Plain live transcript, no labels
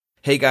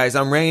Hey guys,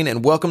 I'm Rain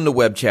and welcome to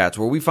Web Chats,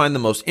 where we find the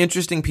most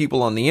interesting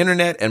people on the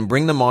internet and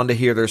bring them on to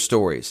hear their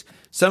stories.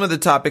 Some of the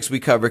topics we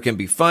cover can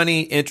be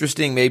funny,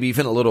 interesting, maybe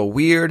even a little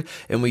weird,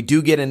 and we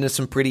do get into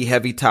some pretty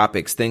heavy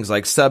topics, things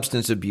like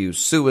substance abuse,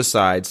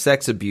 suicide,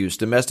 sex abuse,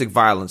 domestic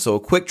violence. So a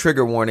quick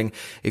trigger warning,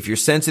 if you're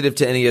sensitive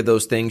to any of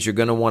those things, you're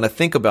going to want to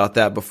think about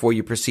that before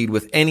you proceed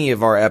with any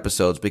of our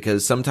episodes,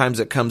 because sometimes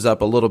it comes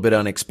up a little bit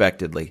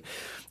unexpectedly.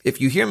 If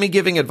you hear me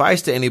giving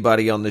advice to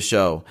anybody on the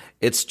show,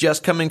 it's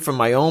just coming from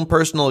my own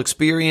personal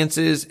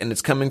experiences and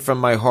it's coming from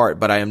my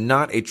heart, but I am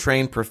not a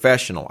trained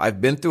professional.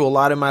 I've been through a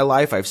lot in my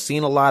life. I've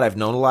seen a lot. I've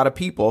known a lot of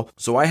people.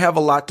 So I have a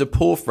lot to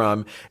pull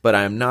from, but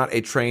I am not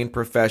a trained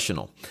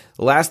professional.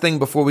 The last thing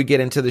before we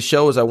get into the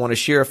show is I want to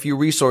share a few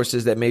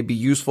resources that may be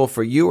useful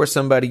for you or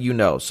somebody you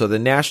know. So the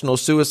National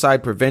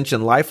Suicide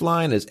Prevention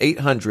Lifeline is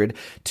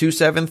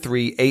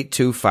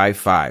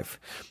 800-273-8255.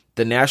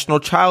 The National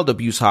Child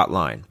Abuse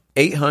Hotline,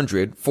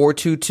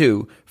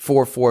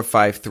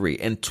 800-422-4453,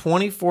 and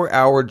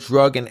 24-hour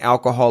drug and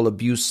alcohol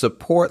abuse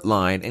support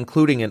line,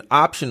 including an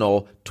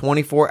optional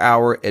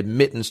 24-hour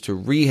admittance to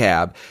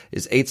rehab,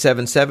 is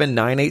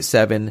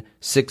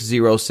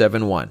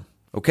 877-987-6071.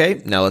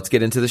 Okay, now let's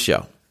get into the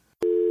show.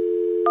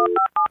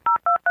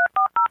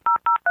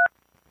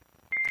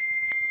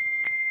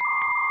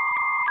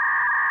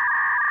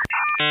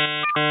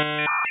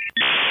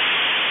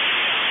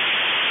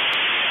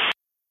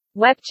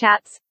 Web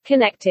Chats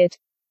Connected.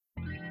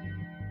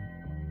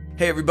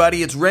 Hey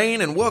everybody, it's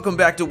Rain and welcome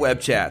back to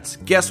Web Chats.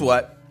 Guess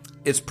what?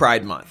 It's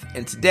Pride Month,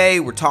 and today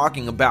we're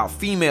talking about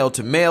female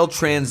to male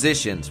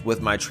transitions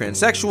with my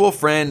transsexual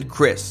friend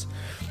Chris.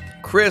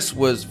 Chris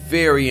was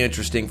very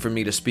interesting for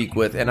me to speak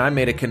with, and I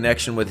made a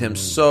connection with him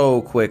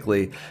so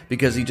quickly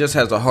because he just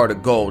has a heart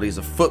of gold. He's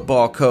a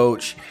football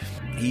coach.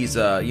 He's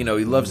he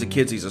loves the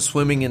kids. He's a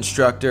swimming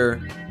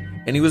instructor,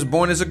 and he was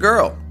born as a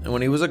girl. And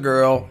when he was a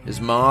girl, his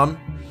mom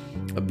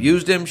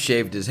abused him,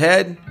 shaved his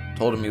head,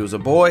 told him he was a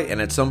boy, and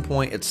at some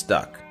point it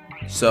stuck.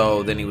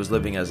 So then he was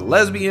living as a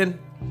lesbian,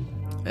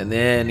 and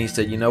then he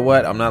said, you know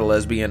what, I'm not a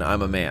lesbian,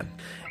 I'm a man,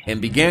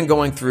 and began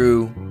going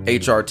through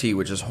HRT,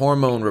 which is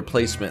hormone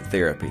replacement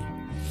therapy.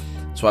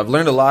 So I've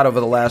learned a lot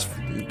over the last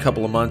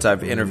couple of months.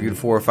 I've interviewed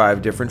 4 or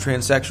 5 different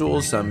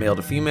transsexuals, some male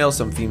to female,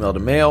 some female to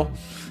male,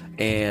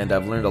 and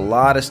I've learned a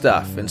lot of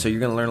stuff, and so you're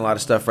going to learn a lot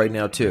of stuff right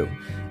now too.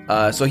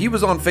 So he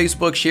was on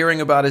Facebook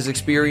sharing about his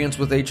experience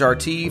with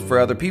HRT for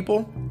other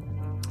people.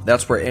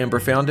 That's where Amber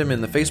found him,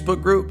 in the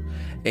Facebook group.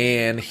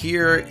 And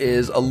here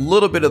is a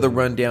little bit of the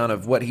rundown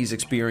of what he's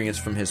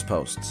experienced from his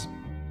posts.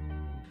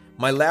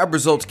 My lab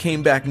results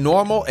came back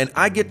normal, and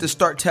I get to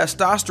start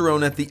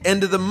testosterone at the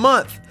end of the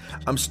month.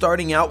 I'm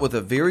starting out with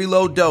a very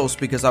low dose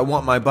because I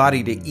want my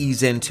body to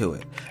ease into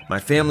it. My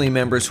family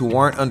members who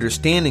aren't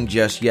understanding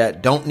just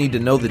yet don't need to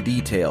know the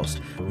details.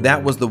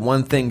 That was the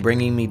one thing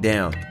bringing me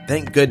down.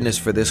 Thank goodness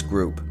for this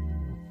group.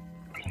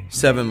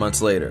 7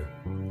 months later.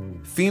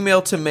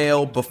 Female to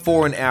male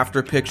before and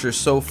after pictures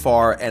so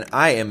far, and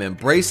I am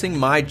embracing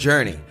my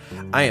journey.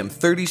 I am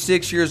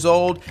 36 years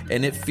old,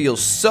 and it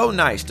feels so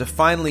nice to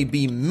finally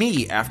be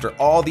me after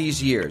all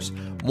these years.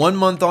 1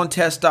 month on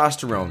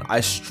testosterone.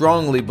 I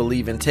strongly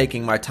believe in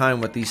taking my time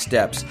with these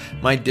steps.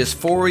 My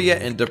dysphoria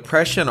and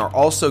depression are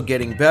also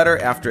getting better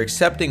after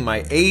accepting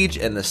my age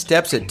and the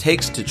steps it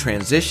takes to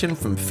transition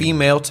from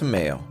female to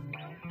male.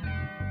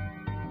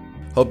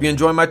 Hope you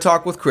enjoy my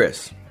talk with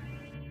Chris.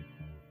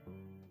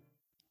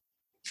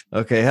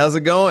 Okay, how's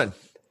it going?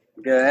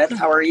 Good.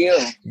 How are you?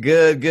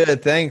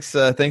 Good. Thanks.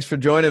 Thanks for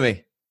joining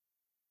me.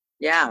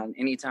 Yeah,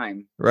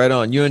 anytime. Right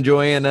on. You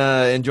enjoying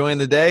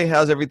the day?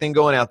 How's everything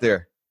going out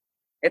there?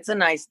 It's a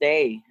nice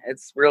day.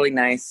 It's really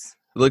nice.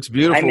 It looks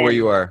beautiful where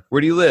you are.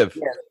 Where do you live?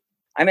 Yeah,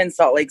 I'm in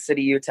Salt Lake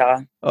City, Utah.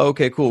 Oh,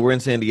 okay, cool. We're in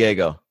San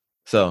Diego.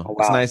 So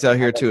It's nice out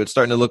here too. It's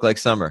starting to look like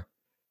summer.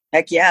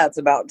 Heck yeah, it's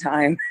about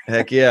time.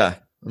 Heck yeah.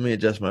 Let me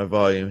adjust my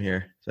volume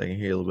here so I can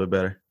hear you a little bit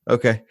better.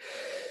 Okay.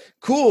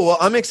 Cool. Well,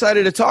 I'm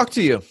excited to talk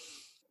to you.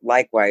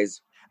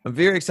 Likewise. I'm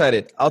very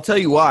excited. I'll tell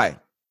you why.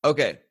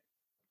 Okay.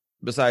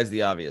 Besides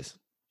the obvious.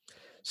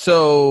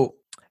 So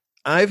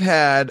I've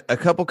had a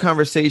couple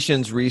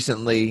conversations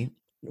recently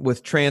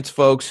with trans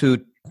folks who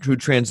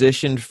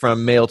transitioned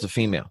from male to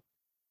female,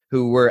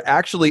 who were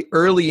actually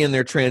early in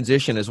their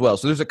transition as well.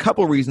 So there's a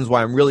couple reasons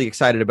why I'm really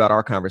excited about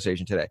our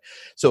conversation today.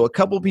 So a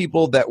couple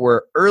people that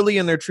were early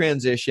in their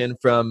transition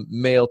from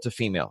male to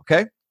female.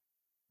 Okay.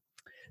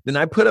 Then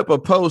I put up a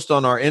post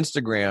on our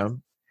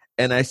Instagram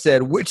and I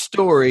said, which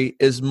story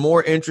is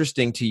more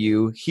interesting to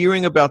you,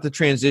 hearing about the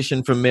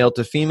transition from male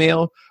to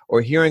female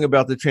or hearing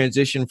about the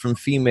transition from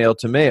female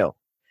to male?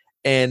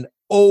 And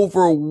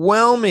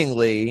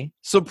overwhelmingly,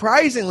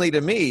 surprisingly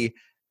to me,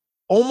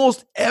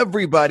 almost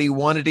everybody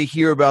wanted to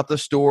hear about the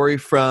story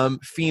from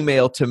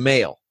female to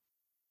male.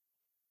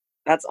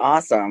 That's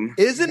awesome.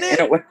 Isn't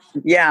it?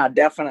 Yeah,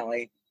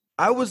 definitely.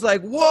 I was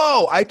like,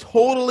 whoa, I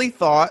totally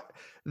thought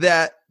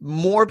that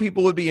more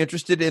people would be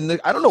interested in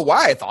I don't know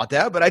why I thought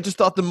that, but I just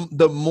thought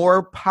the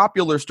more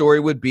popular story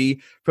would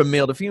be from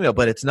male to female,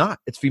 but it's not.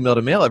 It's female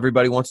to male.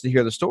 Everybody wants to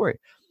hear the story.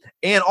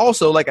 And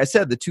also, like I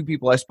said, the two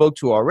people I spoke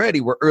to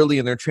already were early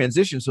in their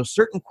transition. So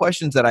certain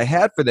questions that I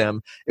had for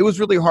them, it was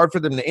really hard for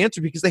them to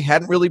answer because they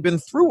hadn't really been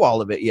through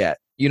all of it yet.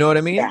 You know what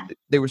I mean? Yeah.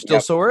 They were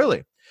still so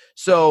early.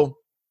 So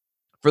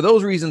for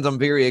those reasons, I'm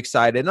very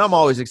excited. And I'm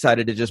always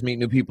excited to just meet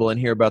new people and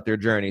hear about their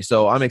journey.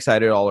 So I'm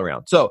excited all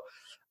around. So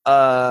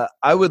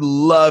I would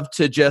love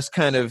to just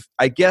kind of,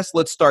 I guess,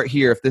 let's start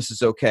here if this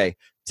is okay.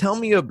 Tell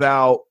me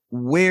about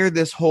where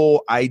this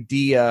whole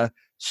idea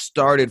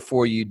started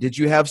for you. Did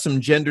you have some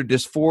gender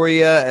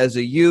dysphoria as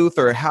a youth,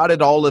 or how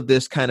did all of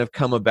this kind of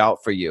come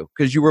about for you?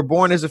 Because you were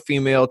born as a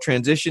female,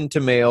 transitioned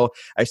to male.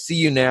 I see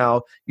you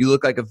now. You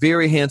look like a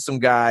very handsome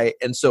guy.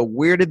 And so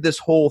where did this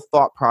whole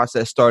thought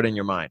process start in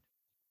your mind?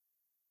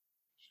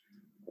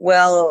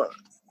 Well,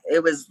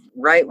 it was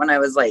right when I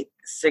was like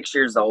 6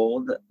 years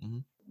old. Mm-hmm.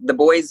 The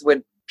boys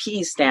would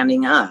pee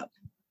standing up.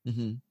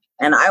 Mm-hmm.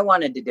 And I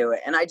wanted to do it.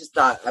 And I just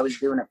thought I was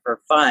doing it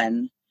for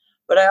fun.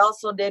 But I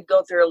also did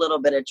go through a little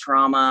bit of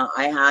trauma.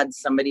 I had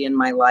somebody in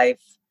my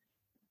life,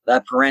 a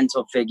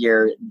parental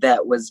figure,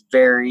 that was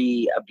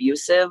very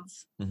abusive.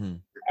 Mm-hmm.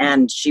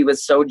 And she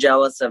was so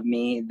jealous of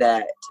me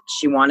that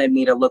she wanted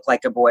me to look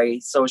like a boy.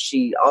 So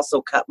she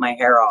also cut my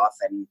hair off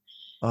and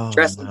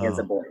dressed me as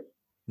a boy.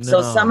 No.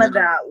 So some of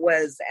that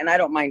was, and I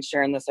don't mind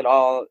sharing this at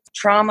all,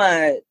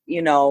 trauma,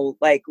 you know,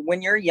 like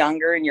when you're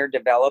younger and you're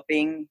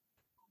developing,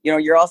 you know,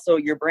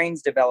 your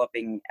brain's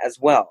developing as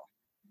well.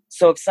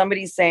 So if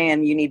somebody's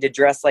saying you need to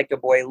dress like a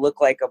boy, look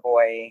like a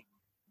boy,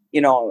 you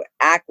know,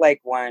 act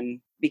like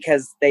one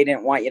because they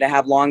didn't want you to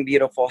have long,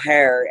 beautiful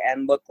hair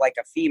and look like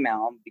a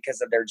female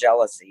because of their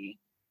jealousy.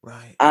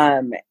 Right.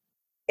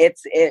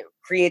 It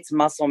creates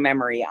muscle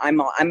memory.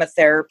 I'm a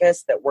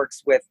therapist that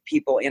works with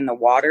people in the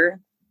water,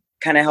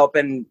 kind of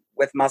helping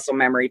with muscle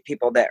memory,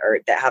 people that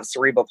have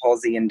cerebral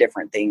palsy and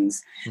different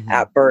things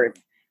at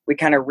birth. We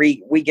kind of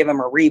we give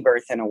them a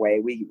rebirth in a way.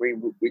 We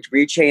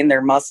rechain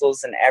their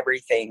muscles and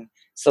everything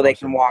so they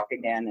can walk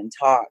again and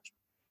talk.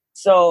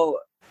 So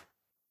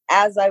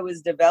as I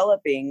was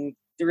developing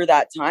through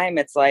that time,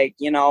 it's like,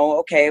 you know,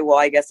 okay, well,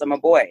 I guess I'm a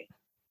boy.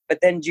 But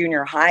then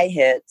junior high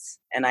hits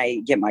and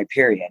I get my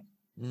period.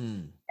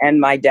 Mm. And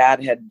my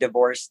dad had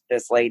divorced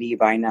this lady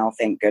by now,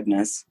 thank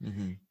goodness.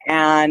 Mm-hmm.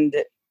 And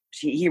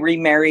he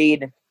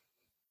remarried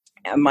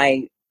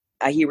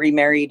he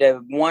remarried a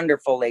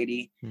wonderful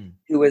lady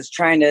who was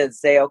trying to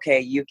say, okay,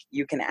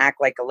 you can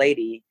act like a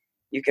lady.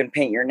 You can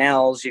paint your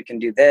nails. You can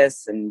do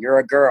this. And you're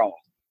a girl.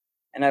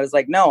 And I was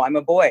like, no, I'm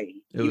a boy.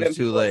 It was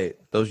too late.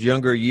 Those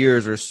younger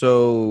years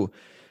are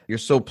you're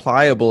so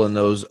pliable in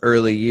those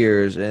early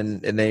years.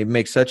 And they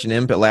make such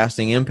an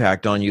lasting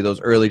impact on you,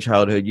 those early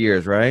childhood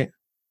years, right?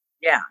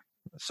 Yeah.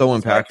 So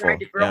impactful. So I tried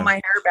to grow my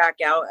hair back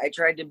out. I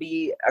tried to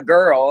be a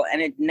girl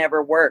and it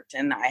never worked.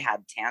 And I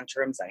had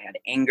tantrums. I had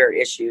anger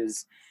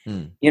issues,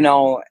 you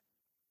know,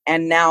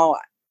 and now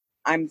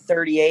I'm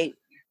 38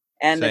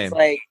 and Same. It's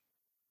like,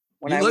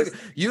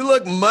 you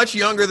look much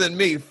younger than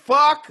me.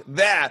 Fuck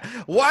that.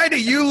 Why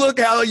do you look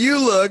how you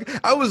look?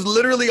 I was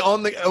literally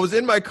I was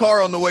in my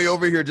car on the way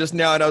over here just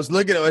now and I was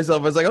looking at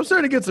myself. I was like, I'm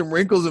starting to get some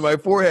wrinkles in my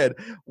forehead.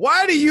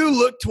 Why do you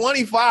look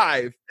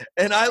 25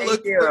 and I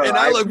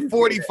look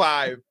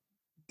 45?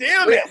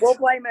 Damn it. We'll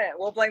blame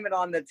it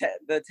on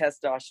the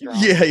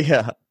testosterone.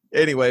 Yeah.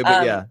 Anyway,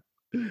 but yeah.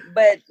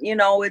 But, you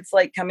know, it's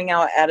like coming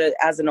out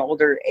as an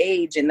older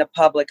age in the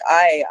public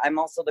eye. I'm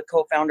also the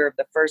co-founder of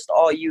the first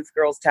all-youth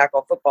girls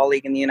tackle football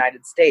league in the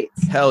United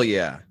States. Hell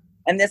yeah.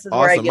 And this is awesome.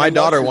 Where I get My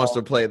daughter emotional. wants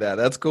to play that.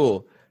 That's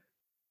cool.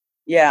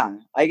 Yeah.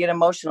 I get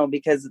emotional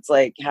because it's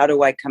like, how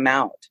do I come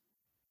out?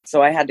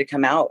 So I had to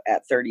come out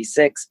at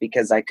 36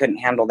 because I couldn't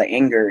handle the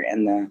anger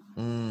and the,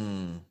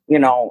 you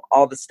know,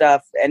 all the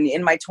stuff. And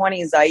in my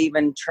 20s, I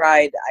even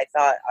tried.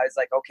 I was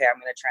like, okay, I'm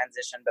going to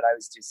transition, but I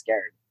was too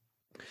scared.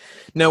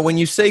 Now, when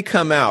you say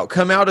come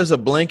out is a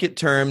blanket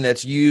term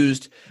that's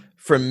used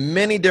for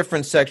many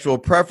different sexual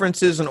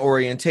preferences and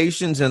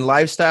orientations and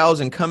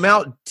lifestyles. And come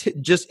out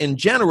just in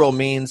general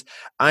means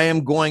I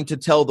am going to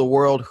tell the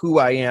world who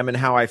I am and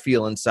how I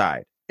feel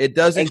inside. It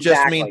doesn't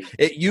just mean,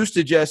 it used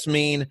to just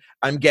mean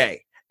I'm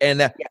gay.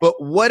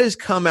 But what does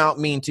come out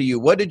mean to you?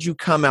 What did you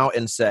come out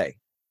and say?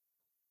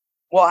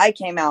 Well, I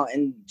came out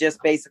and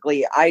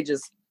I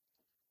just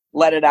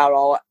let it out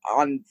all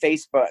on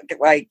Facebook.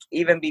 Like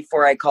even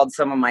before I called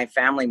some of my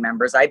family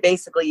members, I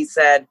basically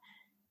said,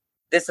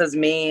 this is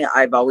me.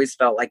 I've always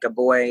felt like a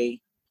boy,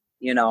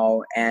 you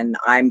know, and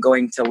I'm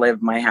going to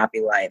live my happy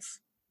life.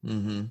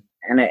 Mm-hmm.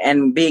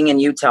 And being in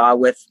Utah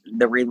with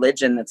the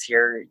religion that's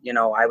here, you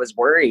know, I was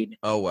worried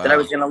that I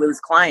was going to lose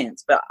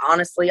clients. But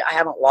honestly, I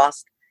haven't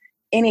lost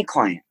any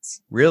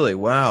clients. Really?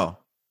 Wow.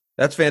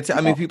 That's fantastic.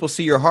 I mean, people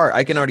see your heart.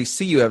 I can already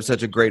see you have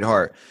such a great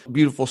heart.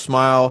 Beautiful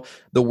smile.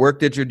 The work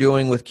that you're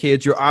doing with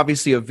kids, you're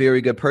obviously a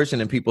very good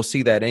person and people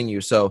see that in you.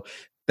 So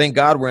thank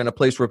God we're in a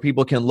place where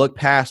people can look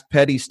past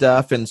petty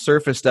stuff and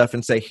surface stuff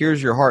and say,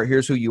 here's your heart.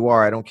 Here's who you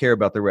are. I don't care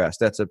about the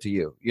rest. That's up to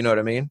you. You know what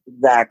I mean?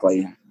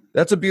 Exactly.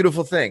 That's a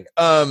beautiful thing.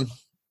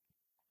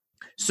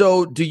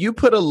 So do you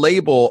put a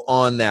label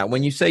on that?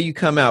 When you say you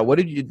come out, what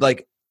did you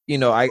like?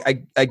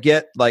 I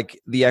get like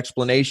the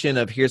explanation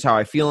of here's how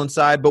I feel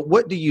inside, but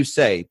what do you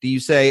say? Do you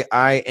say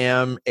I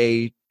am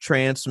a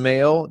trans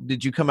male?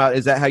 Did you come out?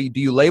 Is that how do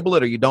you label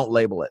it or you don't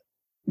label it?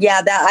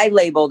 Yeah, that I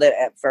labeled it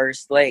at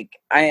first. Like,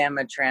 I am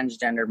a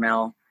transgender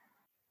male.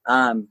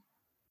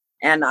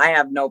 And I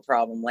have no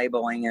problem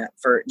labeling it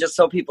for just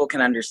so people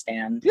can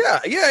understand.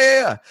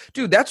 Yeah.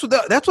 Dude, that's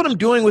what I'm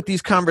doing with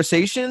these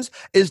conversations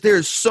is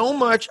there's so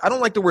much, I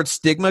don't like the word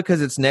stigma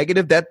because it's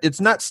negative. That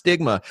it's not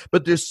stigma,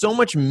 but there's so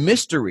much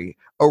mystery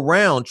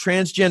around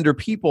transgender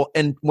people.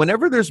 And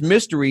whenever there's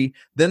mystery,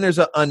 then there's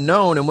an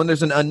unknown. And when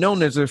there's an unknown,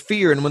 there's a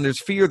fear. And when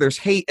there's fear, there's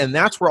hate. And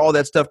that's where all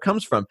that stuff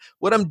comes from.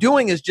 What I'm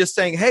doing is just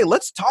saying, hey,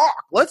 let's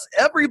talk. Let's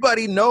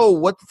everybody know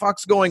what the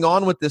fuck's going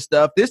on with this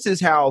stuff. This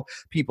is how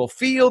people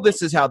feel.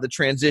 This is how the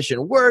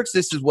transition works.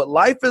 This is what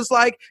life is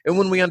like. And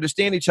when we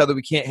understand each other,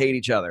 we can't hate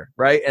each other.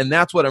 Right. And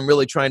that's what I'm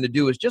really trying to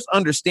do is just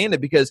understand it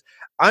because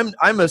I'm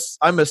a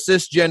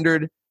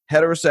cisgendered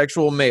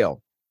heterosexual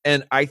male.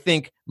 And I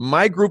think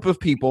my group of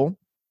people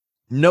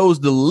knows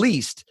the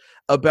least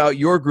about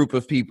your group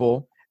of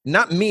people,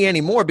 not me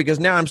anymore, because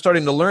now I'm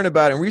starting to learn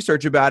about it and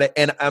research about it.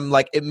 And I'm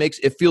like,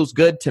 it feels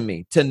good to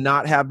me to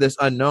not have this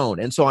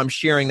unknown. And so I'm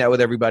sharing that with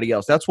everybody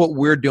else. That's what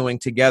we're doing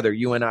together.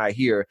 You and I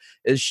here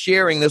is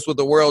sharing this with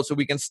the world so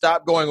we can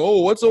stop going,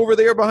 oh, what's over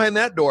there behind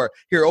that door?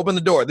 Here, open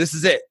the door. This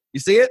is it. You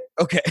see it?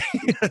 Okay.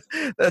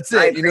 That's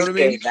it. You know what I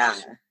mean?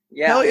 That.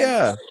 Yeah. Hell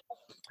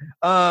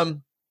yeah.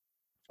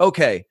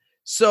 Okay.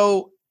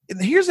 So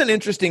here's an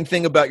interesting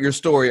thing about your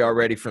story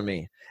already for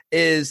me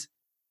is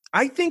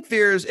I think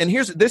there's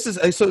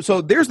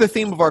the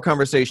theme of our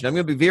conversation. I'm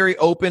going to be very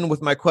open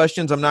with my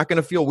questions. I'm not going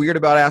to feel weird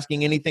about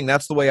asking anything.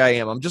 That's the way I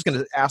am. I'm just going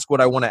to ask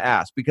what I want to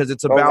ask because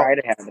it's about right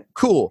ahead.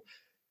 Cool.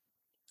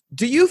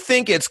 Do you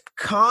think it's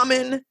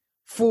common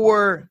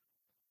for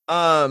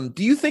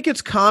transgender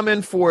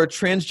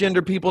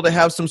people to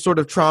have some sort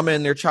of trauma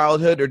in their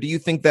childhood, or do you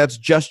think that's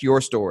just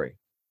your story?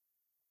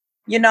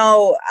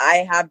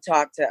 I have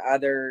talked to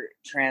other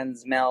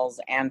trans males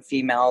and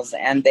females,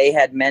 and they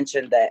had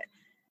mentioned that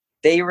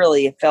they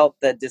really felt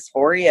the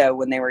dysphoria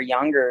when they were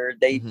younger.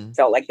 They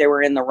felt like they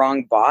were in the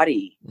wrong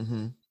body.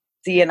 Mm-hmm.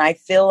 See, and I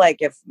feel like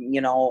if,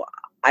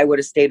 I would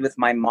have stayed with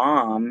my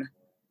mom,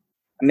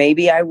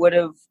 maybe I would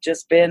have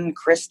just been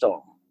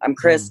Crystal. I'm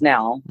Chris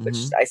now, which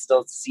I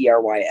still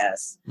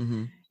CRYS.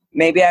 Mm-hmm.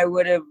 Maybe I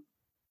would have,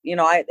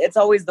 it's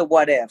always the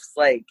what ifs.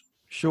 Like,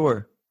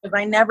 sure. Because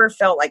I never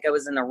felt like I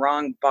was in the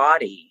wrong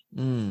body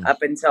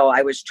up until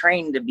I was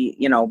trained to be,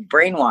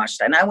 brainwashed.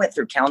 And I went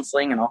through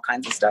counseling and all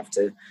kinds of stuff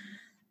too.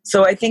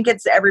 So I think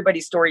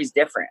everybody's story is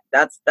different.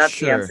 That's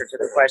sure. The answer to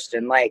the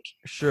question. Like,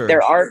 sure,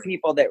 there are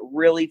people that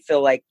really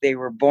feel like they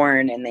were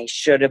born and they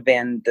should have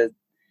been a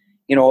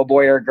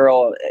boy or a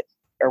girl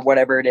or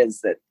whatever it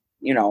is that,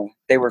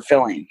 they were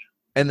feeling.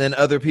 And then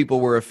other people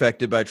were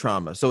affected by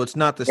trauma. So it's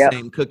not the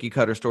same cookie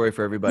cutter story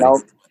for everybody.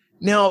 Nope.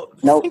 Now,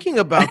 thinking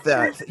about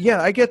that,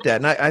 yeah, I get that.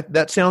 And I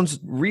that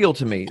sounds real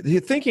to me.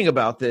 Thinking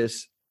about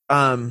this,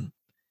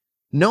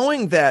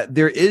 knowing that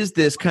there is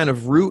this kind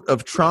of root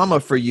of trauma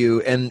for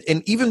you and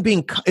even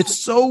being,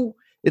 it's so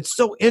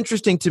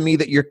interesting to me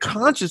that you're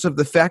conscious of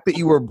the fact that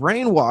you were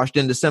brainwashed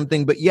into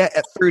something, but yet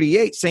at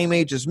 38, same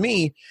age as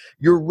me,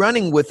 you're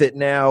running with it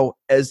now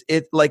as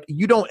it like,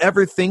 you don't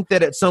ever think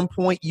that at some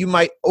point you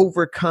might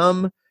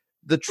overcome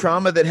the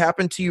trauma that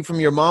happened to you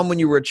from your mom when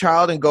you were a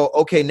child and go,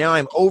 okay, now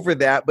I'm over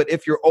that. But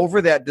if you're over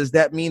that, does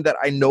that mean that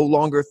I no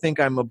longer think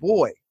I'm a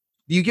boy?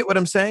 Do you get what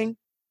I'm saying?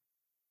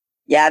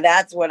 Yeah,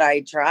 that's what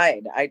I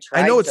tried.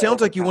 I know it sounds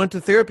like you went to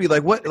therapy.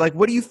 Like what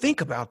do you think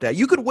about that?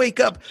 You could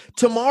wake up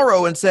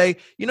tomorrow and say,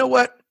 you know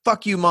what?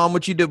 Fuck you, mom.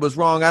 What you did was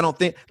wrong. I don't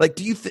think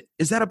do you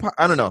is that a part?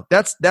 I don't know.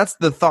 That's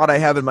the thought I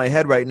have in my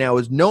head right now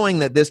is knowing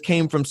that this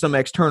came from some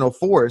external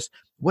force.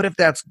 What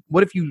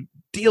if you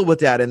deal with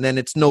that and then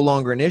it's no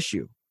longer an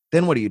issue?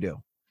 Then what do you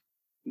do?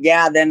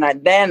 Yeah, that's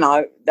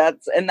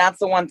the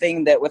one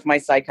thing that with my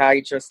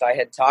psychiatrist I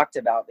had talked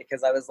about,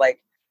 because I was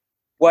like,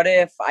 what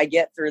if I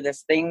get through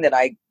this thing that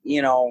I,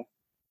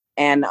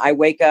 and I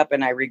wake up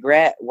and I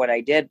regret what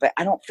I did, but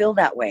I don't feel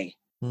that way.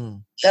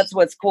 That's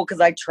what's cool. Cause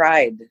I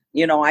tried,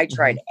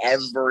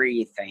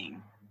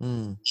 everything.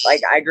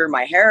 Like I grew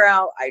my hair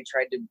out. I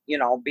tried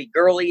to, be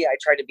girly. I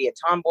tried to be a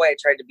tomboy. I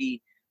tried to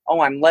be,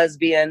 I'm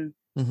lesbian.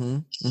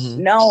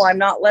 No, I'm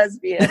not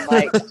lesbian.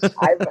 Like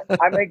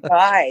I'm a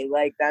guy.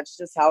 Like that's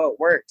just how it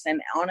works.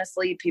 And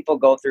honestly, people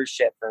go through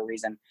shit for a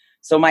reason.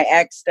 So my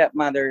ex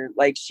stepmother,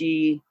 like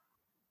she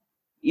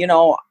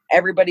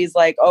everybody's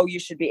like, oh, you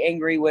should be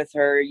angry with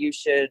her.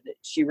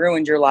 She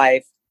ruined your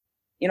life.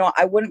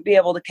 I wouldn't be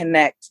able to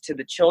connect to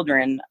the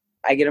children.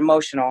 I get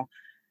emotional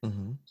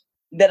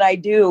that I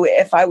do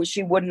if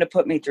she wouldn't have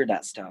put me through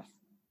that stuff.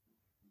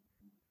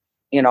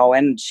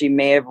 And she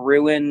may have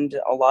ruined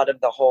a lot of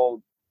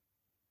the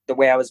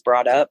way I was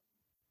brought up,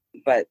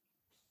 but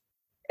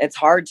it's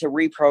hard to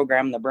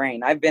reprogram the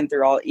brain. I've been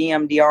through all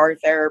EMDR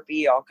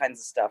therapy, all kinds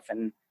of stuff,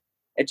 and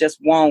it just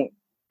won't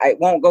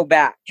go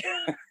back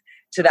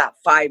to that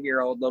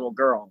 5-year-old little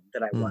girl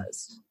that I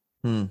was.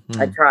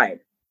 I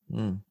tried.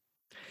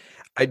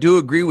 I do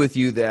agree with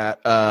you that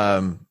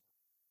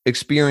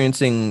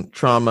experiencing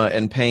trauma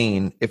and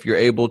pain, if you're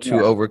able to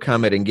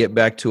overcome it and get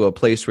back to a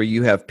place where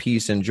you have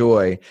peace and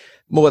joy,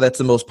 that's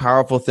the most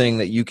powerful thing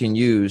that you can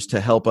use to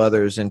help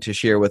others and to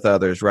share with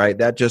others, right?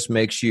 That just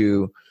makes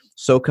you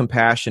so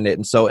compassionate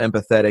and so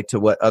empathetic to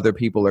what other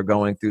people are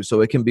going through.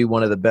 So it can be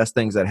one of the best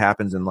things that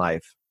happens in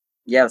life.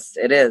 Yes,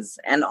 it is.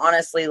 And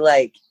honestly,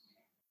 like,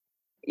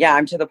 yeah,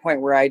 I'm to the point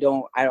where I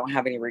don't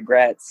have any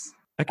regrets.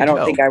 I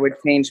don't think I would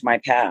change my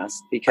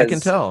past because I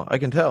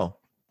can tell.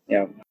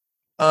 Yeah.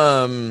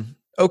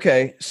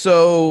 Okay.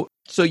 So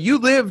you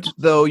lived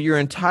though your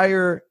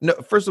entire, no,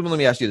 first of all, let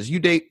me ask you this. You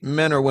date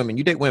men or women?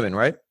 You date women,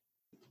 right?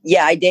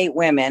 Yeah, I date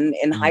women.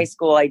 In high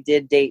school, I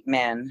did date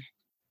men.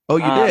 Oh,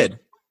 you did?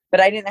 But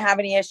I didn't have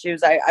any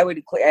issues.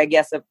 I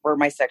guess if for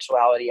my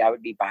sexuality, I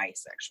would be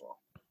bisexual.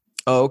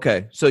 Oh,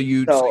 okay. So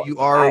you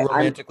are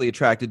romantically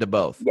attracted to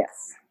both?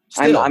 Yes.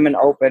 Still? I'm an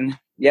open.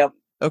 Yep.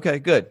 Okay,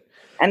 good.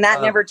 And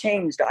that never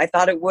changed. I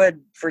thought it would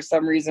for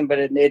some reason, but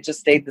it just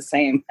stayed the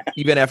same.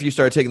 Even after you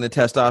started taking the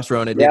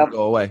testosterone, it didn't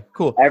go away.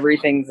 Cool.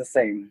 Everything's the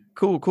same.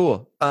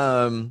 Cool.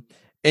 And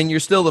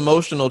you're still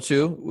emotional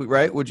too,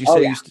 right? Would you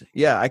say?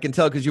 Yeah, I can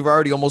tell because you've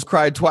already almost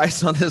cried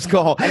twice on this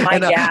call. And my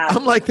dad,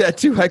 I'm like that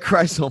too. I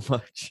cry so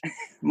much.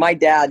 My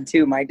dad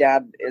too. My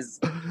dad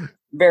is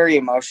very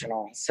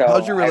emotional. So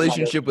how's your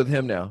relationship with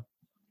him now?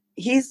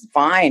 He's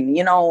fine.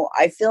 You know,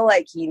 I feel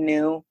like he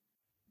knew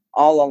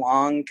all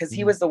along because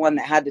he was the one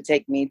that had to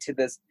take me to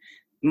this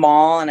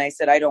mall. And I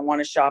said, I don't want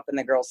to shop in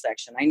the girls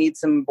section. I need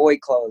some boy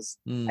clothes.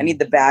 I need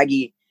the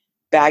baggy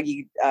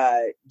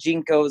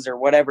Jinkos or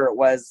whatever it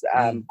was,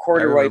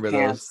 corduroy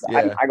pants.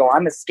 Yeah.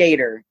 I'm a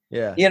skater.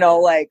 Yeah. You know,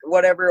 like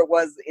whatever it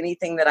was,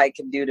 anything that I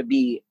could do to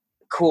be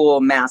cool,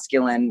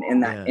 masculine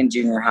in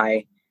junior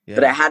high. Yeah.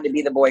 But I had to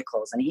be the boy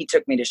clothes. And he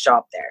took me to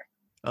shop there.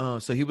 Oh,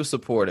 so he was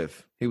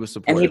supportive.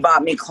 And he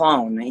bought me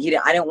cologne. I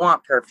didn't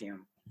want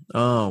perfume.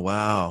 Oh,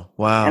 wow.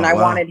 And I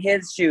wanted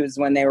his shoes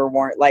when they were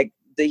worn, like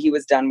he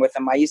was done with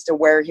them. I used to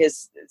wear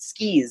his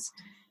skis,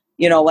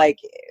 you know, like,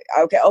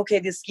 okay,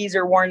 the skis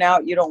are worn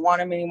out. You don't want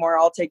them anymore.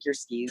 I'll take your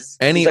skis.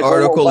 Any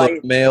article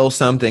of mail,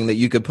 something that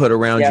you could put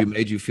around you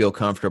made you feel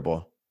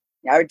comfortable.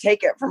 I would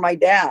take it from my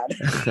dad.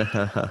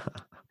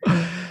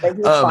 But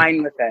he's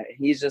fine with it.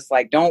 He's just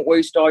like, don't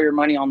waste all your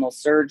money on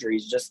those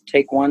surgeries. Just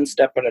take one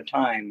step at a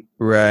time.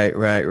 Right.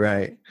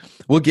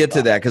 We'll get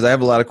to that because I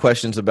have a lot of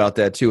questions about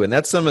that too. And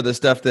that's some of the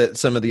stuff that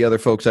some of the other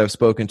folks I've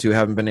spoken to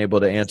haven't been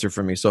able to answer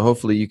for me. So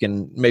hopefully you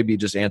can maybe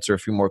just answer a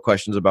few more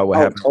questions about what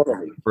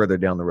happened further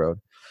down the road.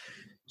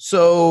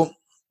 So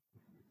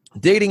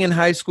dating in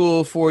high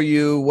school for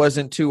you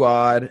wasn't too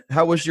odd.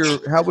 How was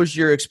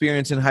your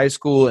experience in high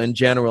school in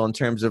general in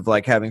terms of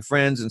like having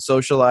friends and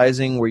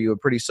socializing? Were you a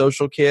pretty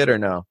social kid or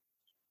no?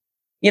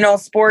 You know,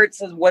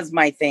 sports was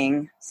my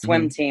thing,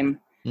 swim team.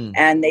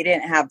 And they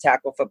didn't have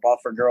tackle football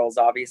for girls,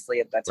 obviously,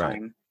 at that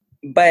time.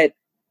 But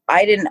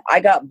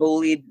I got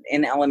bullied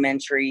in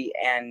elementary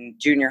and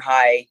junior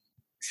high.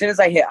 As soon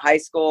as I hit high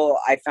school,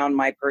 I found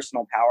my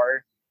personal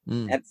power.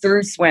 And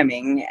through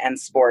swimming and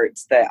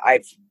sports that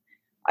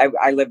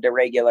I lived a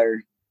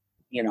regular,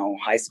 you know,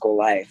 high school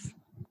life. Cool.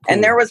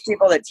 And there was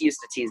people that used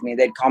to tease me.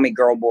 They'd call me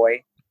girl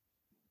boy.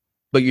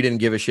 But you didn't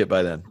give a shit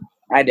by then?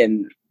 I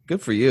didn't.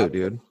 Good for you,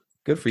 dude.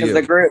 Good for you.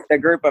 Because the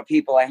group of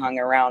people I hung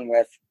around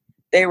with,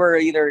 they were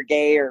either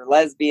gay or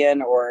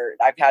lesbian, or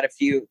I've had a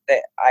few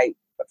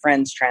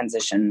friends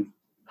transition.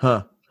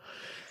 Huh.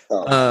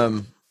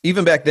 So.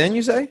 Even back then,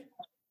 you say?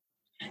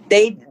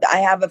 I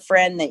have a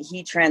friend that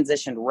he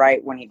transitioned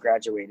right when he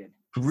graduated.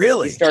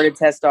 Really? He started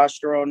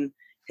testosterone,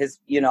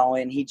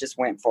 and he just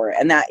went for it.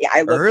 And that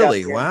I looked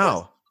early. Up to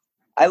wow.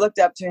 I looked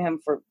up to him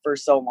for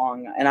so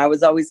long, and I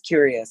was always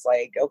curious,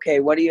 like, okay,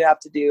 what do you have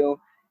to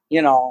do?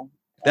 You know,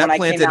 that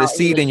planted a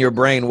seed in your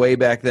brain way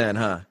back then,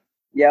 huh?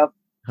 Yep.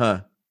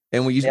 Huh.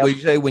 And what you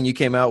say when you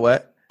came out,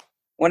 what?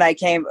 When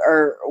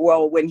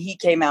he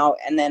came out,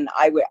 and then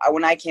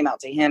when I came out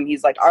to him,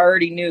 he's like, I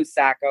already knew,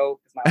 Sacco.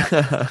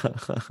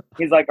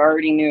 He's like, I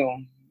already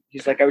knew.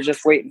 He's like, I was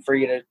just waiting for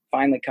you to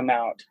finally come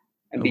out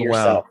and be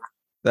yourself.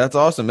 That's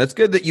awesome. It's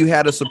good that you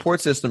had a support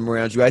system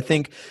around you. I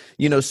think,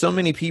 so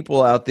many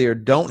people out there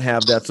don't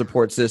have that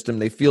support system.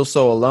 They feel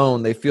so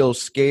alone. They feel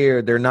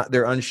scared.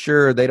 They're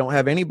unsure. They don't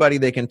have anybody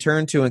they can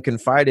turn to and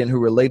confide in who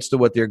relates to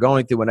what they're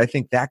going through. And I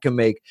think that can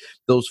make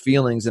those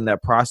feelings and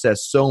that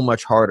process so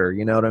much harder.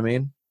 You know what I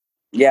mean?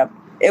 Yeah.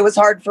 It was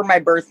hard for my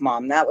birth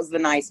mom. That was the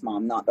nice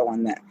mom, not the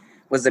one that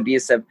was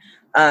abusive.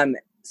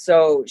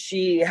 So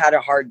she had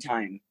a hard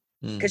time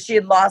because she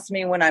had lost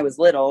me when I was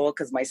little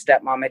because my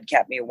stepmom had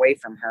kept me away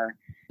from her.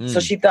 So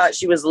she thought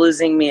she was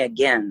losing me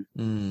again.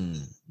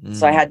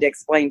 So I had to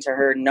explain to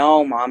her,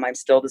 no, Mom, I'm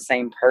still the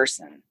same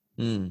person.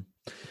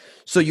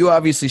 So you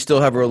obviously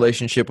still have a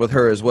relationship with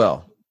her as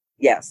well?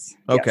 Yes.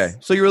 Okay. Yes.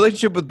 So your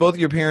relationship with both of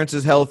your parents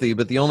is healthy,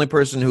 but the only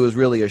person who was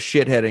really a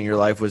shithead in your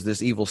life was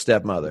this evil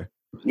stepmother.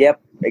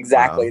 Yep,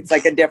 exactly. Wow.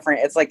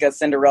 It's like a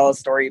Cinderella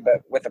story,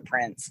 but with a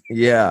prince.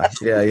 Yeah.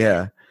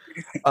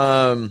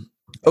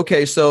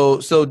 Okay,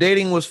 so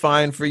dating was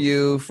fine for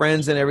you,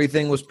 friends and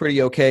everything was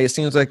pretty okay. It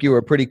seems like you were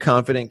a pretty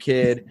confident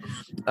kid,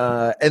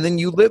 and then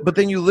you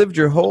lived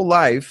your whole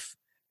life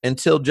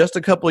until just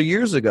a couple of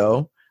years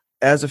ago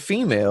as a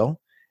female.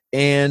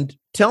 And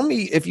tell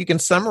me if you can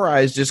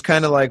summarize just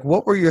kind of like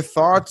what were your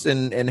thoughts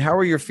and how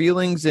were your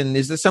feelings, and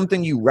is this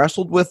something you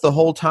wrestled with the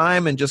whole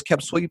time and just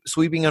kept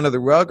sweeping under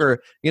the rug,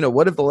 or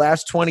what have the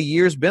last 20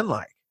 years been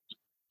like?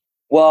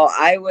 Well,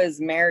 I was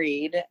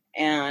married,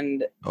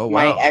 and Oh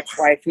my wow.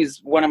 ex-wife,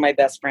 who's one of my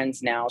best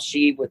friends now,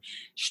 she was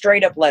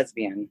straight up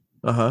lesbian.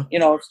 Uh-huh.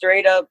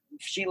 Straight up,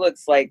 she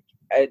looks like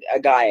a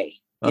guy.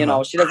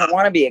 Uh-huh. She doesn't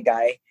want to be a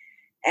guy.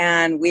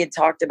 And we had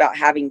talked about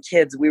having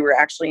kids. We were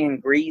actually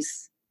in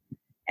Greece,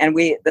 and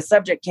the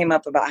subject came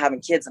up about having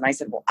kids. And I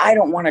said, well, I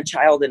don't want a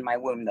child in my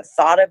womb. The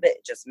thought of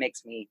it just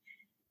makes me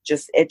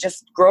it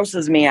just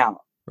grosses me out.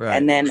 Right.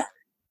 And then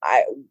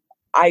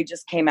I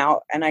just came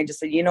out and I just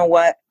said, you know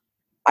what?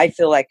 I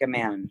feel like a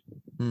man.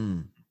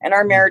 And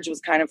our marriage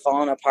was kind of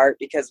falling apart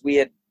because we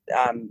had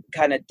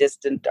kind of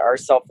distanced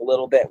ourselves a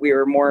little bit. We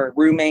were more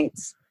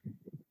roommates.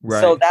 Right.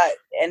 So that,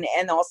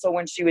 and also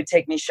when she would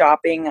take me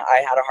shopping, I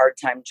had a hard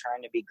time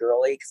trying to be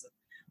girly because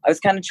I was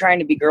kind of trying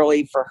to be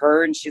girly for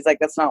her. And she's like,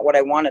 that's not what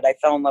I wanted. I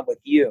fell in love with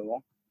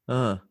you.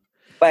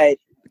 But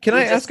can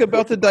I ask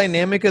about the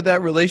dynamic of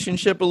that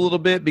relationship a little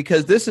bit?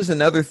 Because this is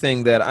another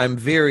thing that I'm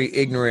very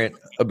ignorant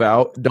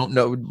about. Don't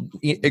know,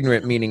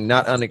 ignorant meaning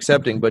not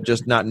unaccepting, but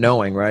just not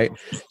knowing, right?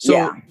 So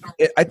yeah.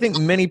 I think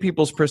many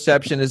people's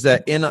perception is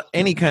that in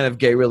any kind of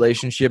gay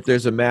relationship,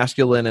 there's a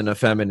masculine and a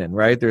feminine,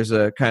 right? There's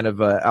a kind of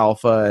a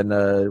alpha and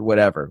a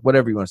whatever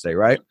you want to say,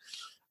 right?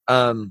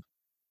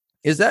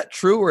 Is that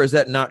true or is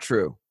that not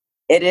true?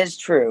 It is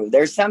true.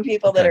 There's some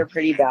people that are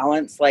pretty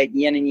balanced, like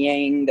yin and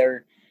yang.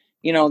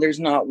 There's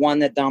not one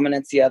that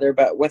dominates the other,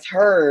 but with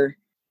her,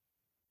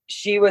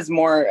 she was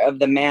more of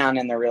the man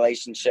in the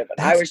relationship,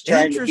 and I was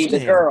trying to be the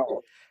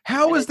girl.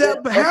 How is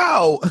that?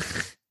 How?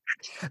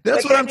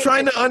 That's what I'm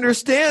trying to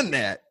understand.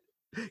 That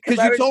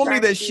because you told me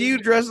that she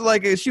dressed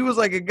she was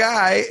like a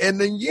guy, and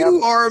then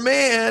you are a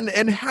man.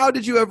 And how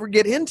did you ever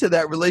get into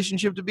that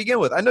relationship to begin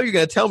with? I know you're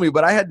going to tell me,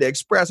 but I had to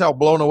express how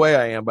blown away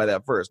I am by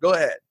that first. Go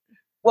ahead.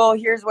 Well,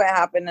 here's what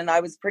happened, and I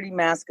was pretty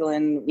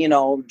masculine,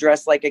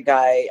 dressed like a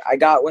guy. I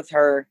got with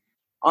her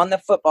on the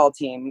football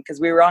team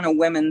because we were on a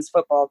women's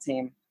football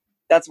team.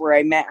 That's where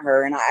I met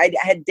her. And I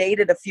had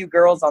dated a few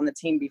girls on the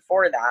team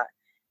before that.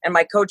 And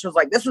my coach was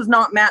like, this is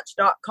not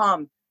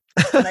Match.com.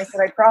 And I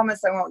said, I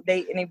promise I won't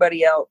date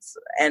anybody else.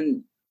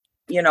 And,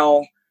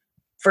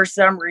 for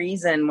some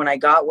reason, when I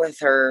got with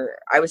her,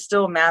 I was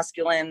still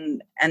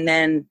masculine. And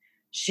then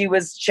she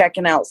was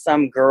checking out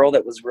some girl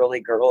that was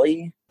really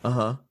girly.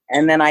 Uh-huh.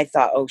 And then I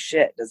thought, oh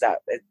shit,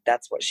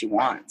 that's what she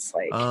wants.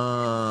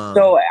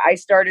 So I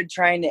started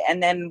trying to,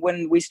 and then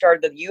when we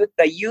started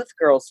the youth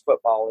girls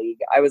football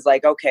league, I was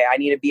like, okay, I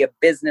need to be a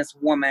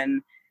businesswoman,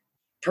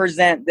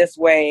 present this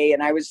way.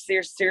 And I was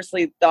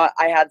seriously thought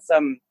I had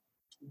some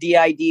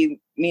DID,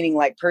 meaning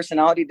like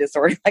personality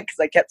disorder, because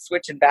I kept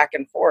switching back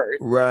and forth.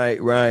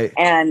 Right.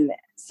 And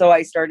so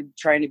I started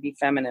trying to be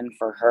feminine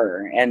for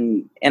her.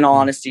 And in all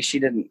honesty, she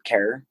didn't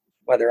care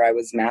whether I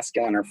was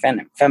masculine or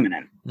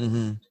feminine.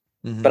 Mm-hmm.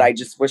 Mm-hmm. But I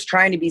just was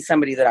trying to be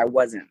somebody that I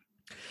wasn't.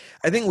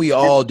 I think we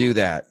all do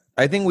that.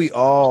 I think we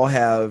all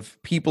have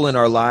people in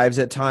our lives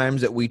at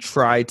times that we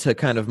try to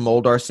kind of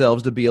mold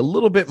ourselves to be a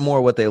little bit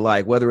more what they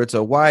like, whether it's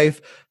a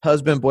wife,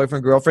 husband,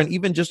 boyfriend, girlfriend,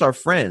 even just our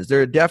friends.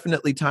 There are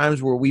definitely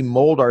times where we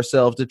mold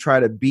ourselves to try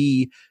to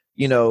be,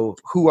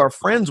 who our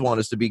friends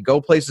want us to be,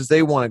 go places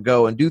they want to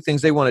go and do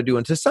things they want to do.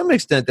 And to some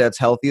extent that's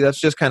healthy.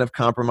 That's just kind of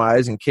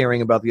compromise and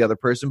caring about the other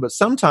person. But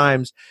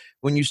sometimes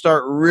when you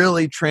start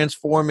really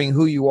transforming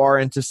who you are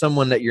into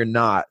someone that you're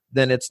not,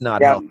 then it's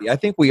not healthy. I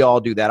think we all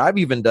do that. I've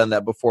even done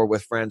that before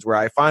with friends where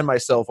I find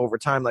myself over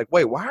time like,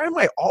 wait, why am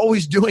I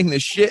always doing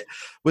this shit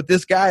with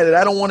this guy that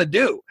I don't want to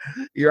do?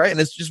 You're right. And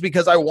it's just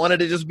because I wanted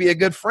to just be a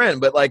good friend.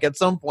 But like at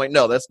some point,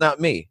 no, that's not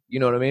me. You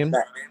know what I mean?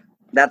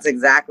 That's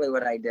exactly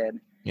what I did.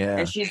 Yeah.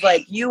 And she's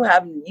like,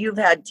 you've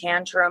had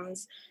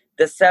tantrums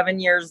the 7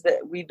 years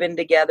that we've been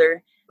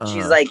together.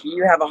 She's like,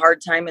 you have a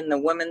hard time in the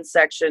women's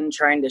section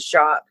trying to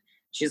shop.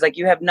 She's like,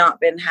 you have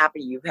not been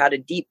happy. You've had a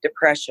deep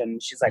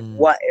depression. She's like,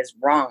 what is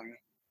wrong?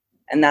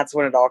 And that's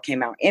when it all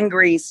came out. In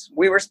Greece,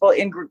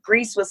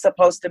 Greece was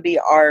supposed to be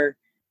our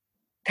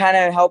kind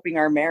of helping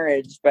our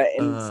marriage, but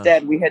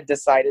instead we had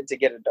decided to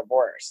get a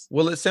divorce.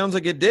 Well, it sounds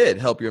like it did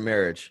help your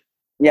marriage.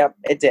 Yep,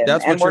 it did.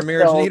 That's what your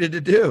marriage needed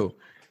to do.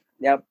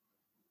 Yep.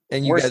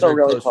 And you guys still are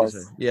really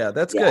close. Yeah,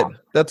 that's good.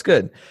 That's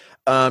good.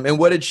 And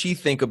what did she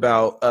think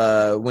about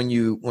when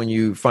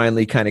you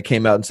finally kind of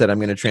came out and said, I'm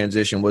going to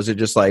transition? Was it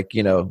just like,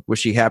 was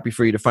she happy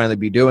for you to finally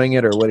be doing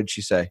it, or what did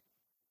she say?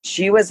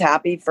 She was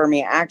happy for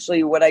me.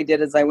 Actually, what I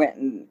did is I went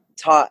and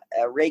taught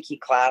a Reiki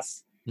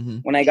class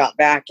when I got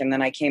back, and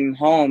then I came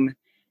home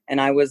and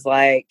I was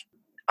like,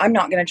 I'm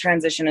not going to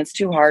transition. It's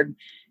too hard.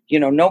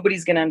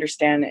 Nobody's going to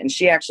understand. And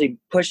she actually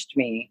pushed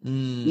me.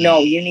 No,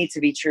 you need to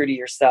be true to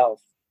yourself.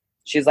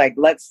 She's like,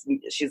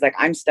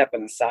 I'm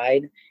stepping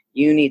aside.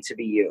 You need to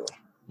be you.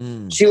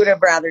 She would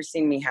have rather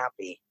seen me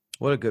happy.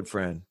 What a good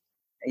friend.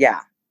 Yeah.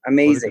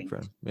 Amazing.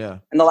 Friend. Yeah.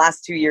 In the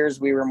last 2 years,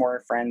 we were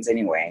more friends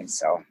anyway.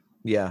 So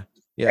yeah.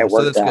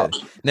 So that's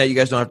good. Now you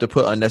guys don't have to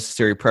put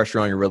unnecessary pressure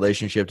on your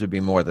relationship to be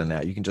more than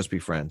that. You can just be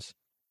friends.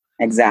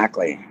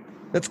 Exactly.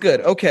 That's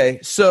good. Okay.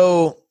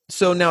 So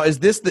now is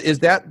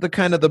that the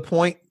kind of the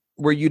point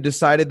where you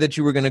decided that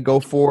you were going to go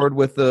forward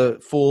with the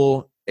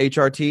full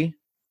HRT?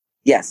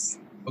 Yes.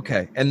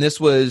 Okay. And this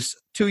was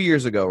 2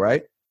 years ago,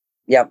 right?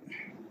 Yep.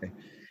 Okay.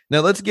 Now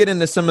let's get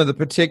into some of the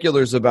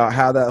particulars about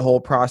how that whole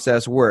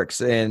process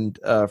works. And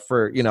I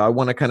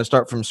want to kind of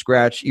start from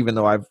scratch, even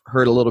though I've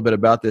heard a little bit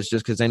about this,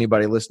 just because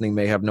anybody listening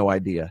may have no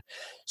idea.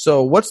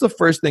 So what's the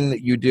first thing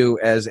that you do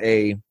as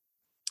a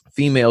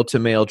female to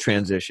male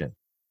transition?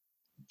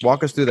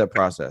 Walk us through that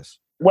process.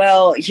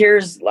 Well,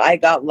 I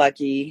got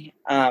lucky.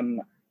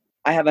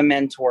 I have a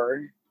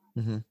mentor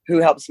who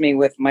helps me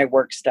with my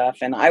work stuff.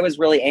 And I was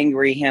really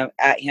angry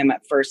at him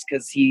at first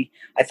because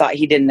I thought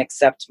he didn't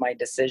accept my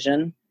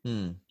decision.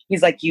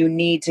 He's like, you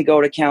need to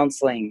go to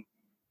counseling.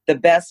 The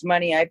best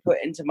money I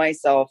put into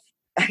myself,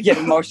 I get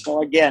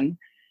emotional again,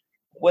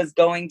 was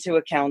going to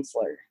a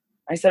counselor.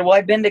 I said, well,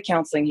 I've been to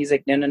counseling. He's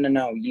like,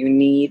 no. You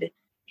need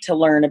to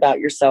learn about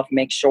yourself.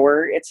 Make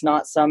sure it's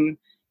not some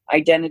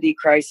identity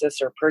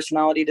crisis or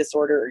personality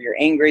disorder or you're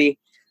angry.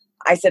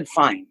 I said,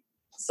 fine.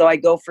 So I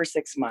go for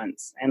 6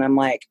 months and I'm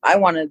like,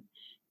 I'm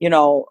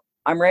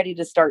ready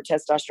to start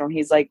testosterone.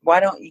 He's like, why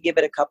don't you give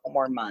it a couple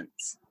more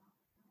months?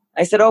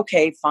 I said,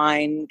 okay,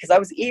 fine. Cause I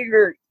was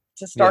eager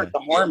to start the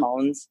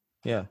hormones.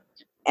 Yeah.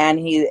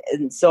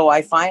 And so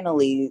I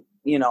finally,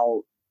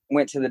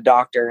 went to the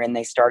doctor and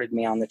they started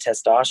me on the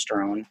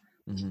testosterone.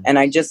 And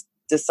I just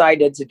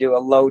decided to do a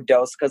low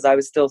dose because I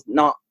was still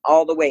not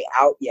all the way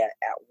out yet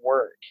at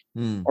work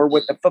or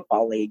with the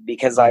football league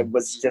because I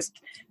was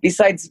just,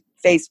 besides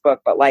Facebook,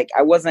 but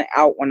I wasn't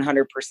out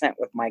 100%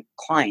 with my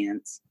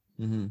clients.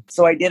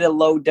 So I did a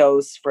low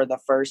dose for the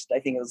first, I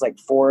think it was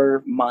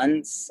 4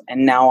 months.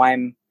 And now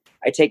I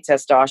take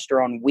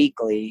testosterone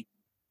weekly.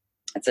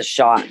 It's a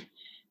shot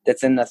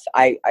that's in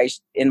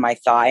in my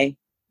thigh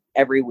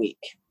every week.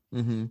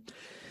 And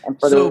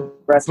for the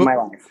rest of my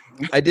life.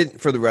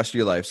 For the rest of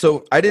your life.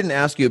 So I didn't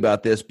ask you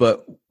about this,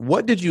 but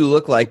what did you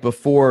look like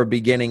before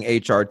beginning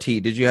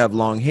HRT? Did you have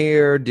long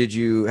hair?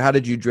 How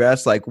did you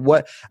dress?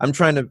 What I'm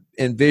trying to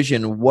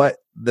envision what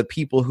the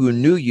people who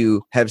knew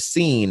you have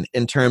seen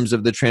in terms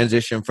of the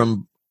transition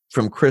from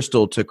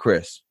Crystal to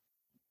Chris.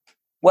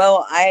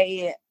 Well,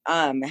 I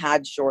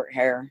had short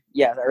hair.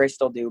 Yeah, or I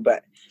still do,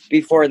 but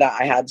before that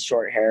I had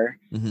short hair.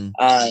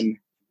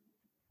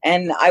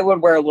 And I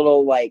would wear a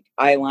little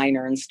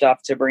eyeliner and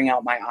stuff to bring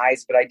out my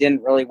eyes, but I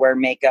didn't really wear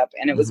makeup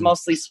and it was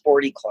mostly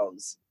sporty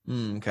clothes.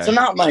 Okay. So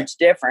not much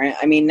different.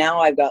 I mean, now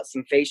I've got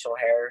some facial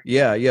hair.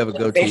 Yeah, you have a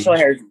goatee. Facial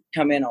hair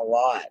come in a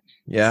lot.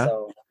 Yeah.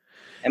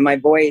 And my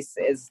voice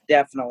is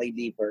definitely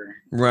deeper.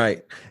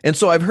 Right. And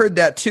so I've heard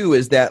that too,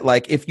 is that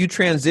if you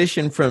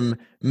transition from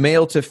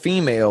male to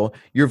female,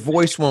 your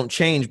voice won't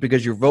change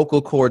because your vocal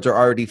cords are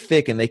already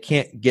thick and they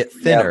can't get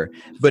thinner.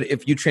 Yep. But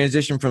if you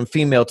transition from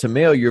female to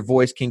male, your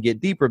voice can get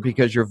deeper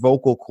because your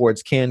vocal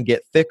cords can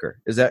get thicker.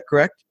 Is that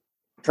correct?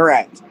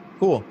 Correct.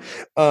 Cool.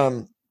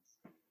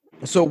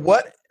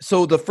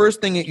 So the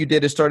first thing that you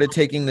did is started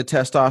taking the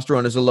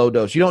testosterone as a low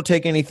dose. You don't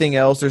take anything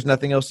else. There's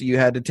nothing else that you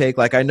had to take.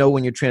 I know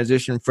when you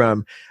transition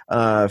from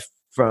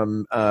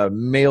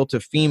male to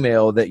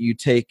female that you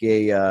take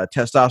a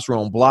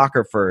testosterone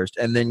blocker first,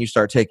 and then you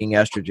start taking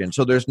estrogen.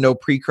 So there's no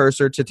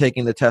precursor to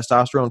taking the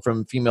testosterone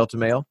from female to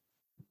male?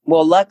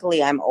 Well,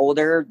 luckily I'm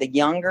older. The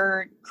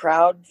younger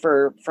crowd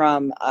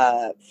from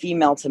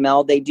female to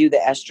male, they do the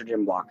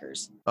estrogen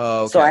blockers.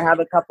 Oh, okay. So I have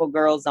a couple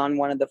girls on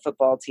one of the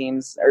football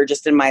teams or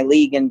just in my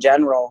league in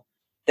general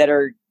that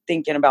are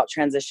thinking about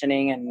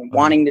transitioning and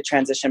wanting to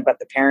transition, but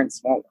the parents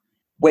won't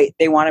wait.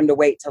 They want them to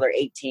wait till they're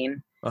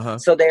 18.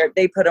 So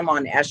they put them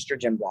on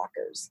estrogen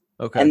blockers.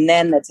 Okay. And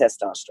then the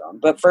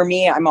testosterone. But for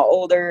me, I'm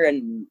older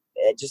and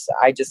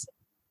I just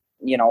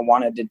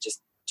wanted to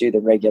just do the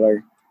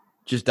regular.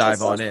 Just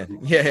dive on in.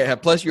 Yeah.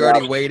 Plus, you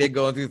already waited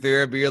going through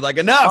therapy. You're like,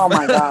 enough. Oh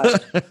my gosh.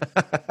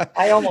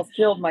 I almost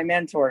killed my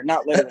mentor.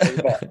 Not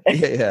literally, but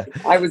yeah.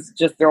 I was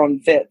just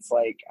throwing fits.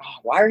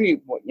 Why are you,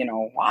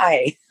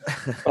 why?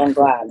 But I'm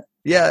glad.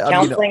 Yeah.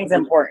 Counseling's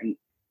important.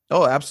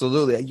 Oh,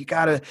 absolutely.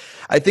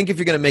 I think if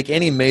you're going to make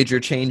any major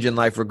change in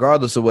life,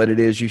 regardless of what it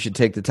is, you should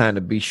take the time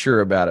to be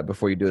sure about it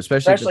before you do,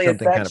 especially if it's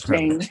something kind of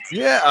permanent.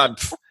 Yeah.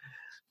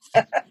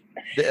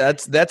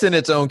 That's in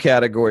its own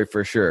category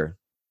for sure.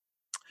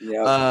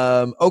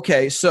 Yeah.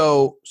 Okay.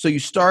 So you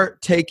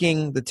start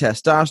taking the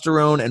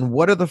testosterone, and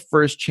what are the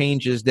first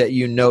changes that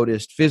you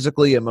noticed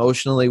physically,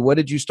 emotionally? What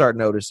did you start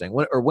noticing?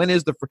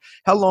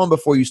 How long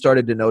before you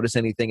started to notice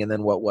anything? And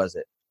then what was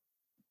it?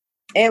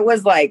 It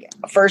was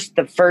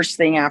the first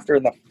thing after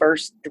the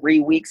first 3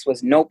 weeks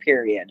was no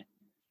period.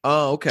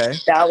 Oh, okay.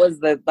 That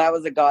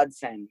was a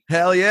godsend.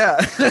 Hell yeah.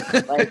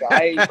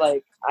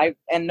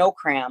 And no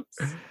cramps.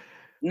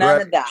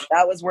 None of that.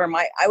 That was where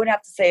I would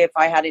have to say if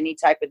I had any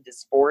type of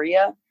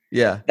dysphoria,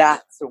 Yeah.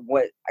 That's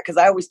what, because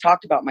I always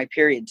talked about my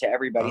period to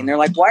everybody, and they're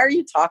like, "Why are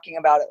you talking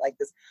about it like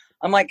this?"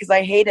 I'm like, "Because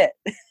I hate it."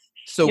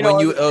 So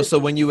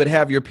when you would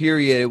have your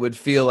period, it would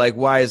feel like,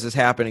 why is this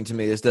happening to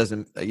me?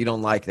 You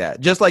don't like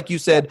that. Just like you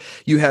said,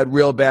 you had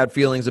real bad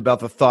feelings about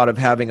the thought of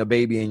having a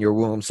baby in your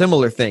womb.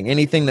 Similar thing.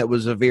 Anything that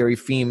was a very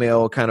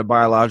female kind of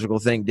biological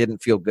thing didn't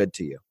feel good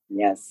to you.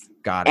 Yes.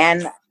 Got it.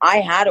 And I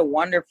had a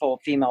wonderful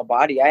female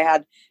body. I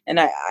had, and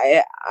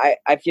I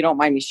if you don't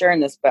mind me sharing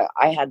this, but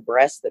I had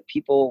breasts that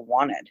people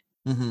wanted,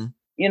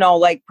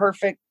 like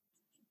perfect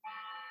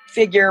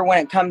figure when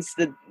it comes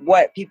to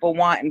what people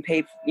want and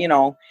pay,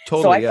 Totally,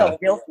 so I felt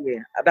guilty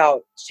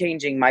about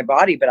changing my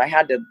body, but I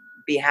had to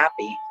be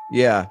happy.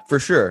 Yeah, for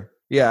sure.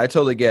 Yeah, I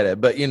totally get it.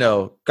 But,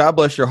 God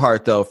bless your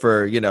heart though,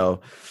 for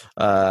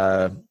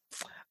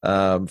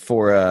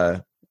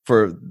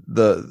for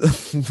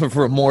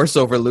remorse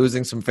over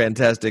losing some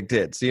fantastic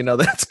tits.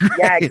 That's great.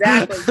 Yeah,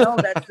 exactly. No,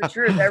 that's the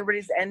truth.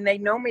 And they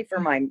know me for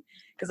mine,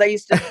 because I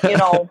used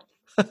to,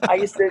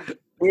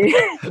 we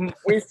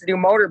used to do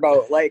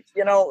motorboat,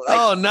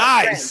 oh,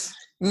 nice.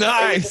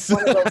 Nice.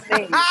 One of those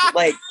things,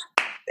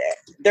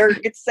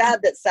 it's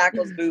sad that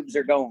Sacco's boobs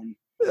are going.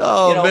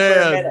 Oh, man.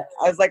 For a minute.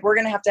 I was like, we're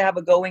going to have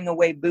a going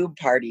away boob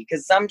party,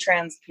 because some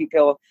trans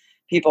people,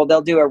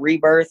 they'll do a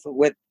rebirth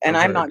with, and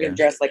I'm not going to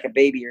dress like a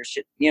baby or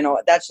shit.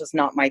 That's just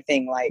not my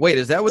thing. Wait,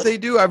 is that what they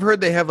do? I've heard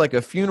they have like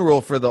a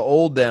funeral for the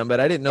old them, but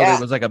I didn't know there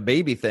was like a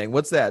baby thing.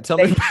 What's that? Tell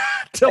me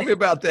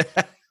about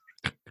that.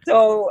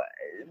 So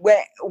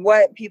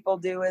what people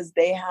do is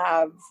they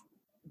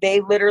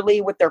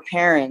literally, with their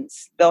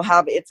parents, they'll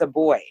have, it's a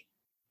boy,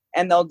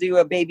 and they'll do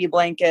a baby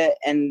blanket,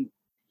 and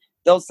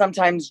they'll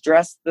sometimes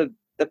dress the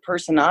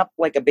person up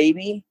like a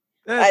baby.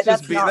 That's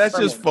just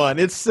fun.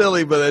 It's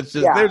silly, but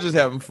they're just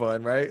having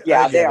fun, right?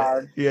 Yeah, they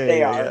are. Yeah,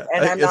 they are. Yeah.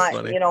 And I'm not,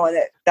 funny.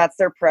 That's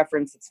their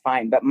preference. It's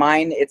fine. But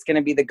mine, it's going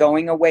to be the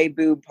going away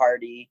boob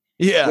party.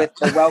 Yeah. With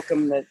the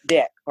welcome the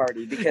dick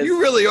party, because you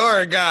really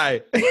are a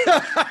guy.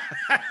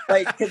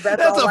 Cause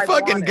that's a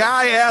fucking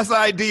guy ass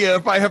idea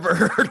if I ever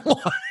heard one.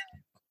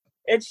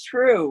 It's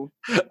true.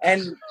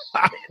 And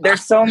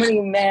there's so many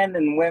men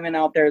and women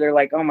out there. They're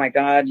like, oh my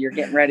God, you're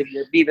getting ready for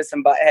your Beavis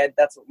and Butthead.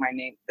 That's what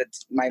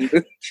that's my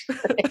movie.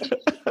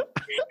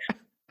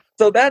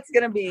 So that's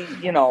going to be,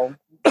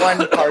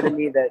 one part of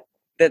me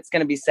that's going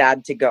to be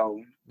sad to go.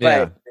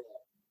 But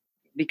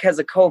because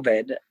of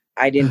COVID,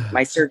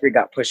 my surgery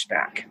got pushed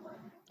back.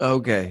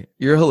 Okay.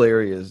 You're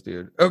hilarious,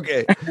 dude.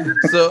 Okay.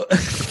 So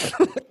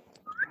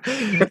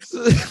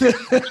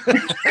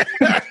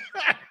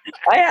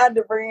I had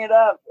to bring it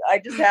up. I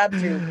just had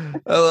to.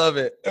 I love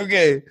it.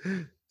 Okay.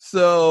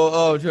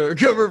 So, to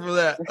recover from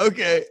that.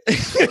 Okay.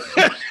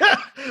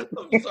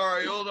 I'm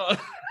sorry. Hold on.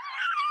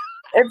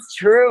 It's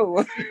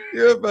true.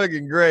 You're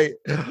fucking great.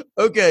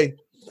 Okay.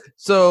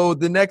 So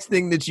the next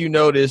thing that you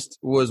noticed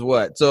was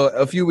what? So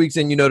a few weeks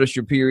in, you noticed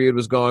your period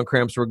was gone,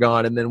 cramps were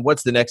gone. And then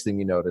what's the next thing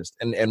you noticed?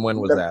 And when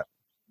was that?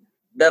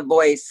 The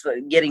voice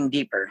getting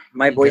deeper.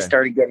 My voice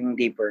started getting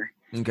deeper.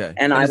 Okay.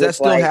 And is that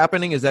still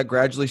happening? Is that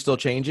gradually still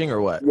changing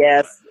or what?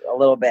 Yes, a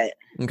little bit.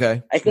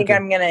 Okay. I think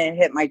I'm going to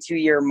hit my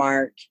 2-year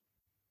mark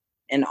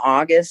in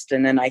August.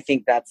 And then I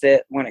think that's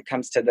it when it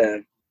comes to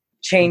the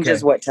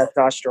changes, what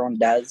testosterone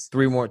does.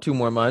 2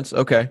 more months.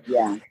 Okay.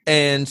 Yeah.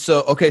 And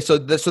so, so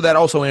that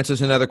also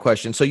answers another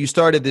question. So you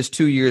started this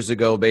 2 years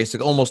ago,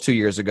 basically almost 2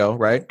 years ago,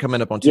 right?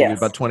 Coming up on 2 years,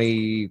 about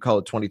 22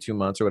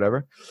 months or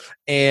whatever.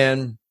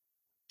 And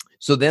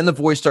so then the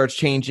voice starts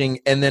changing,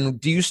 and then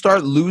do you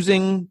start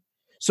losing?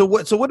 So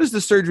what is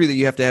the surgery that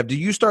you have to have? Do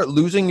you start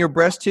losing your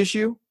breast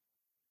tissue?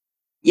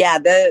 Yeah,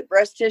 the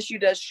breast tissue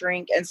does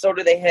shrink, and so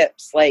do the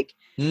hips.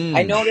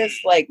 I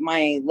noticed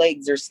my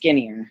legs are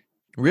skinnier.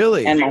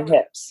 Really? And my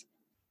hips.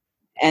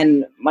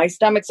 And my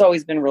stomach's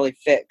always been really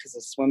fit because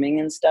of swimming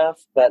and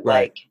stuff. But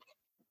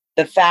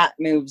the fat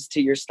moves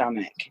to your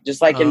stomach,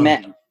 just like in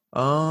men.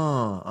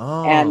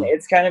 Oh. And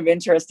it's kind of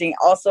interesting.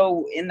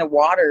 Also in the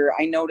water,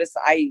 I noticed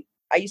I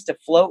used to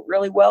float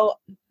really well.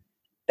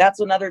 That's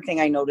another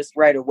thing I noticed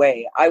right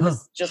away. I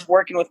was just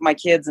working with my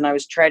kids and I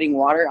was treading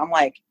water. I'm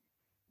like,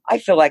 I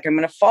feel like I'm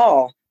going to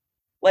fall.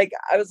 I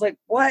was like,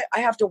 what? I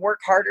have to work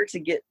harder to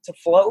get to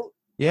float?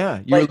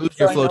 Yeah, you lose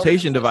your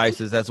flotation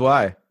devices. That's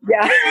why.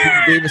 Yeah.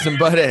 Beavis and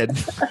Butthead.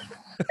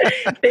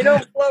 They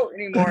don't float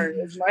anymore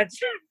as much.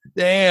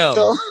 Damn.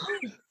 So.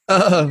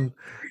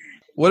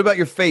 What about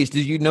your face?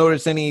 Did you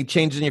notice any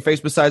changes in your face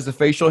besides the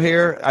facial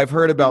hair? I've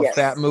heard about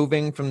fat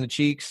moving from the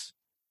cheeks.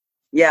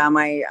 Yeah,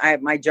 my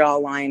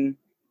jawline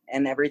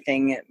and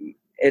everything,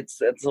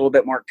 it's a little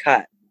bit more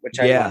cut, which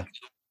I love.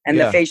 And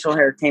the facial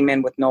hair came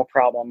in with no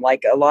problem.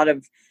 A lot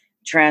of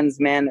trans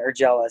men are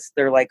jealous.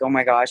 They're like, oh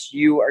my gosh,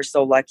 you are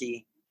so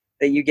lucky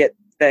that you get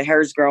the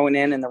hairs growing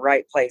in the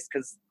right place,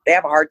 because they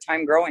have a hard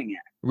time growing it.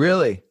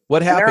 Really?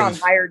 What happens? They're on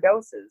higher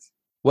doses.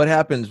 What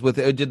happens with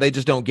it? Did they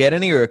just don't get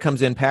any, or it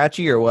comes in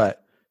patchy, or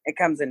what? It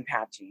comes in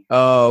patchy.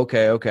 Oh,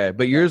 okay.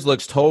 But yours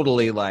looks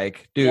totally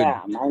dude.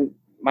 Yeah,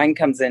 mine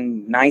comes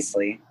in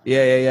nicely.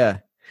 Yeah.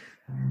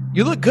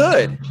 You look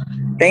good.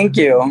 Thank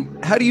you.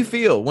 How do you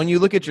feel when you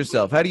look at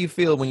yourself? How do you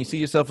feel when you see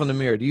yourself in the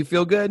mirror? Do you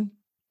feel good?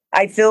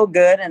 I feel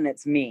good, and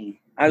it's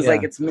me. I was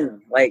like, it's me.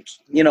 Like,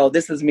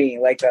 this is me.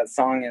 Like that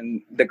song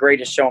in The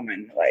Greatest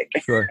Showman. Like,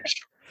 sure.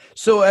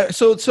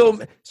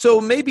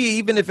 So maybe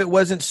even if it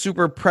wasn't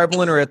super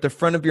prevalent or at the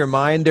front of your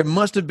mind, there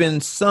must have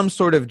been some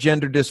sort of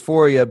gender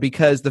dysphoria,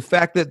 because the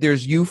fact that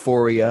there's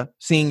euphoria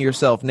seeing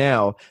yourself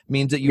now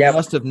means that you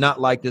must have not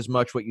liked as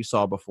much what you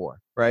saw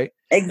before, right?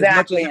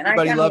 Exactly. As much as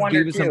everybody loved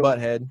Beavis and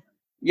Butthead.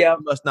 Yeah.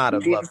 You must not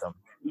have loved them.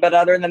 But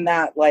other than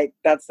that, like,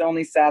 that's the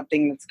only sad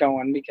thing that's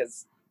going,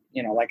 because,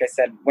 like I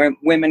said,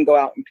 women go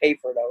out and pay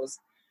for those.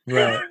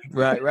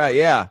 Right.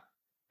 Yeah.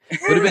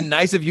 Would have been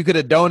nice if you could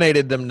have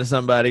donated them to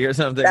somebody or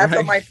something. That's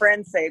what my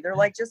friends say. They're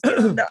like, just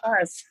give them to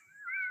us.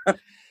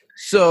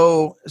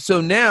 So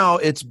now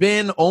it's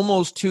been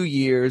almost 2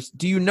 years.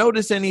 Do you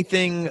notice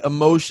anything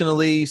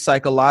emotionally,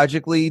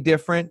 psychologically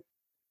different?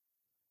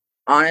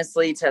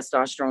 Honestly,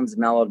 testosterone's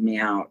mellowed me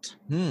out.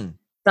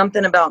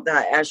 Something about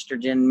that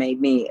estrogen made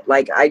me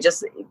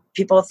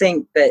people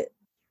think that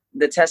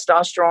the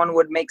testosterone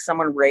would make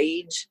someone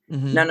rage.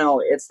 No,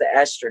 it's the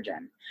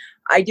estrogen.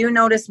 I do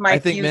notice I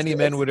think many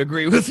men would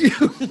agree with you.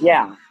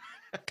 Yeah.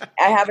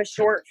 I have a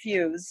short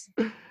fuse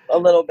a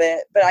little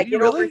bit, but I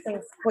get over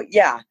things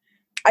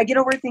I get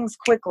over things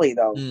quickly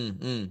though.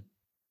 I'm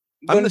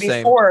when the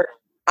before same.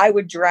 I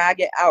would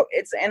drag it out.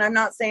 And I'm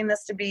not saying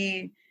this to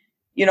be,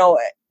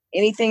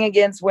 anything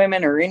against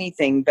women or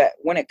anything, but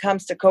when it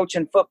comes to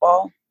coaching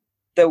football,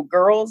 the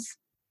girls,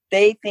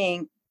 they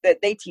think that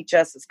they teach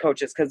us as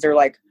coaches, because they're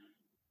like,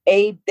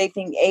 they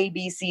think A,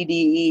 B, C, D,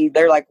 E.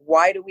 They're like,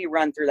 why do we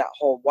run through that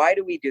hole? Why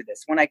do we do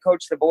this? When I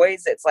coach the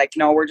boys, it's like,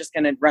 no, we're just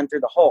going to run through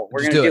the hole.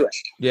 We're going to do it.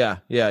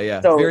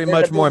 Yeah. So very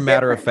much more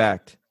matter of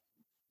fact.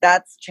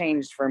 That's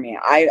changed for me.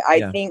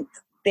 I think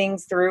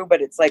things through,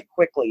 but it's like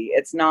quickly.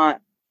 It's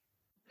not.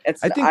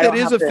 I think that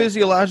is a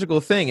physiological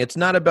thing. It's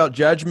not about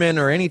judgment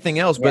or anything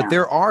else, but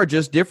there are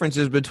just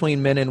differences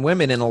between men and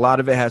women, and a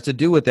lot of it has to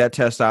do with that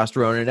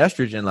testosterone and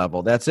estrogen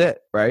level. That's it,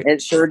 right? It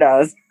sure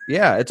does.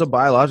 Yeah, it's a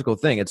biological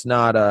thing. It's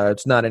not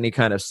any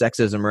kind of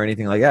sexism or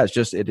anything like that. It's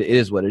just it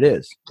is what it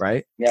is,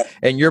 right? Yeah.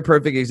 And you're a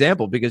perfect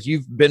example, because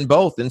you've been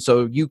both, and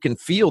so you can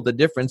feel the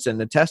difference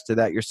and attest to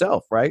that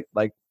yourself, right?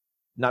 Like,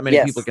 not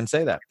many people can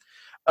say that.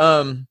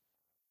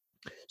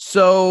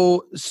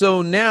 So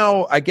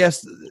now I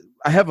guess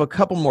I have a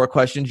couple more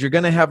questions. You're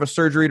going to have a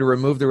surgery to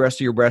remove the rest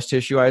of your breast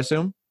tissue, I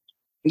assume?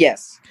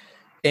 Yes.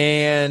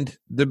 And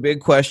the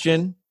big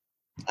question.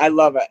 I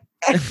love it.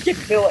 I can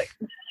feel it.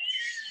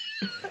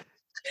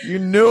 You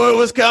knew it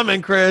was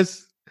coming,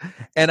 Chris.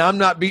 And I'm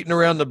not beating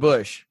around the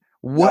bush.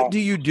 What do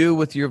you do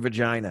with your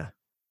vagina?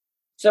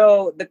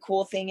 So the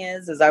cool thing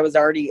is I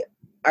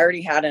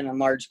already had an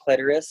enlarged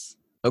clitoris.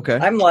 Okay.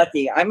 I'm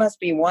lucky. I must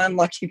be one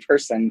lucky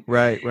person.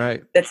 Right.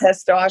 The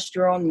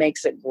testosterone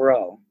makes it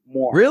grow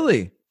more.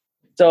 Really?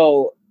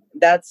 So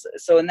that's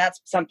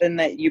something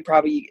that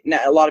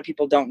a lot of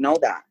people don't know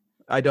that.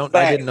 I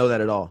didn't know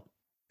that at all.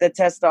 The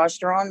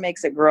testosterone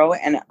makes it grow,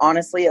 and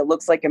honestly, it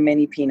looks like a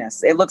mini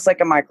penis. It looks like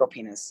a micro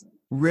penis.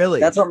 Really?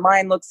 That's what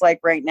mine looks like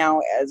right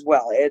now as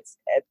well.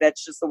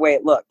 That's just the way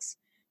it looks.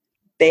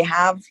 They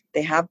have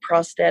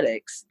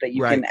prosthetics that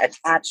you can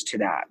attach to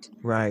that.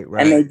 Right.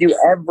 And they do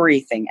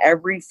everything,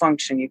 every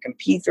function. You can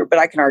pee through, but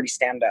I can already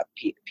stand up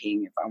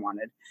peeing if I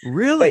wanted.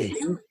 Really?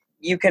 But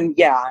you can,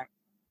 yeah.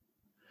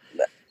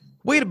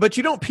 Wait, but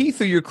you don't pee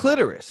through your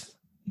clitoris.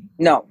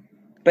 No,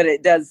 but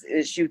it does.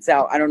 It shoots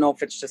out. I don't know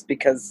if it's just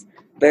because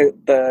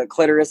the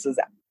clitoris is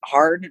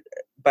hard,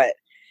 but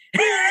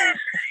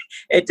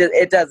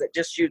it does. It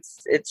just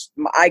shoots.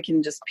 I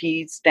can just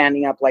pee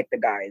standing up like the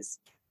guys.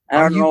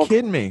 Are you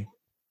kidding me?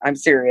 I'm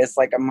serious.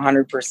 Like, I'm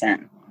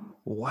 100%.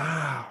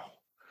 Wow.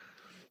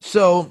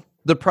 So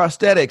the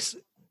prosthetics,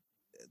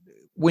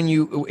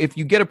 if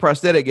you get a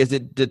prosthetic, is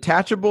it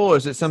detachable, or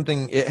is it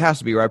something? It has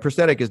to be, right?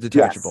 Prosthetic is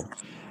detachable.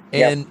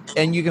 Yes.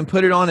 And you can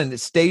put it on and it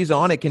stays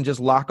on. It can just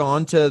lock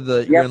on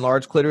to your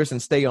enlarged clitoris and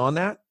stay on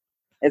that.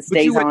 It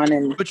stays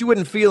on. But you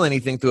wouldn't feel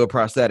anything through a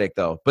prosthetic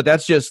though. But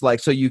that's just like,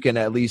 so you can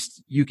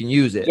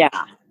use it. Yeah.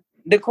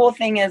 The cool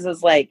thing is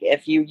like,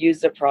 if you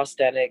use a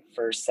prosthetic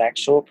for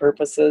sexual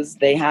purposes,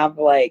 they have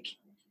stuff.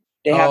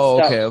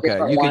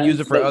 Okay. You can use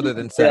it for other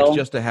than sex,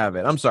 just to have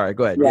it. I'm sorry.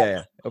 Go ahead.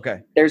 Yeah.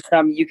 Okay. There's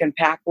some you can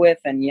pack with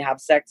and you have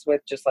sex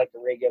with, just like a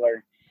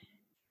regular.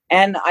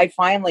 And I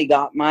finally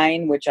got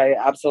mine, which I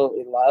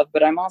absolutely love,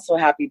 but I'm also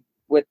happy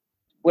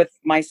with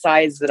my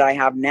size that I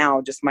have now,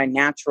 just my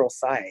natural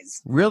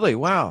size. Really?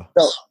 Wow.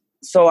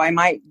 So I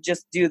might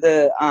just do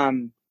the,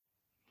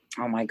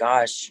 oh my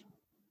gosh,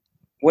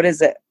 what is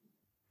it?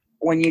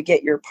 When you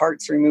get your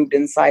parts removed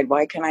inside,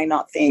 why can I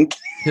not think?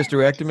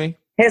 Hysterectomy?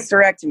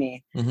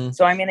 Hysterectomy. Mm-hmm.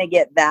 So I'm going to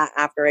get that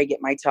after I get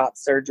my top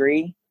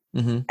surgery.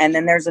 Mm-hmm. And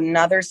then there's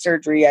another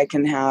surgery I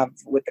can have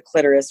with the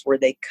clitoris where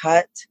they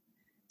cut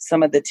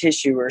some of the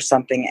tissue or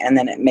something, and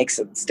then it makes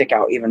it stick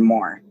out even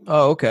more.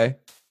 Oh, okay.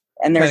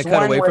 And there's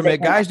cut away from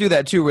it. Guys do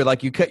that too, where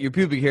like you cut your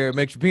pubic hair, it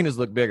makes your penis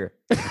look bigger.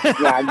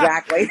 Yeah,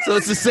 exactly. So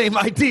it's the same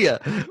idea.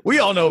 We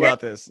all know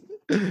about this.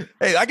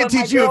 Hey, I can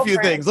teach you a few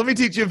things. Let me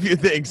teach you a few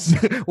things.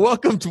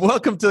 welcome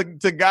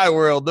to Guy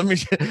World. Let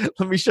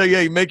me show you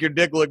how you make your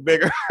dick look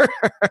bigger.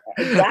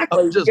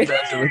 Exactly. I'm just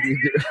messing with you,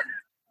 dude.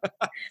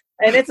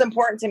 And it's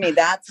important to me.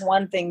 That's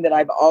one thing that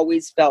I've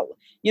always felt.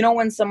 You know,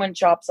 when someone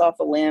chops off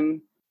a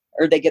limb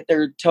or they get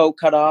their toe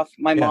cut off.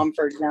 My mom,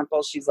 for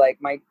example, she's like,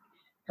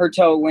 her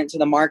toe went to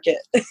the market.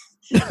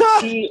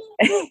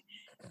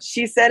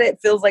 She said it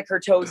feels like her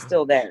toe's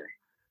still there.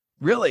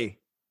 Really?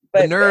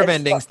 But the nerve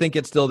endings think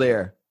it's still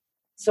there.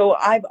 So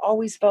I've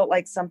always felt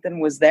like something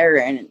was there,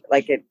 and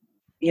like it,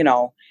 you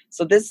know,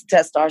 so this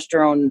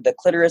testosterone, the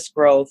clitoris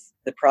growth,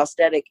 the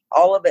prosthetic,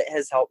 all of it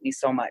has helped me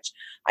so much.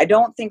 I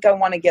don't think I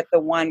want to get the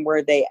one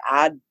where they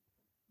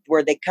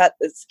cut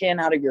the skin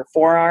out of your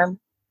forearm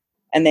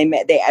and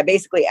I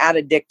basically add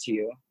a dick to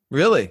you.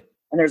 Really?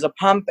 And there's a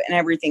pump and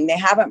everything. They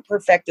haven't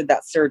perfected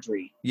that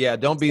surgery. Yeah.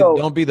 Don't be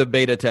the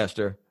beta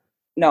tester.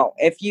 No.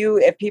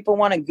 If people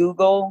want to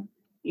Google,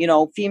 you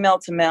know, female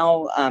to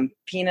male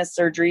penis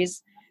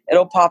surgeries,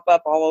 it'll pop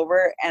up all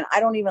over. And I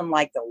don't even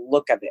like the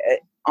look of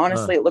it.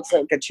 Honestly, it looks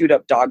like a chewed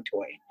up dog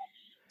toy.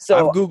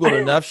 So I've Googled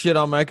enough shit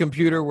on my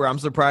computer where I'm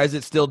surprised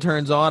it still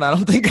turns on. I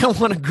don't think I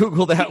want to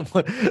Google that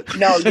one.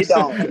 No, you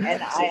don't.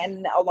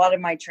 And a lot of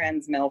my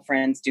trans male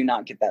friends do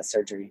not get that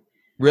surgery.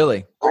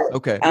 Really?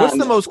 Okay. What's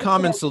the most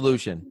common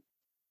solution?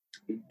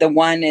 The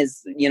one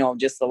is, you know,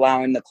 just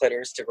allowing the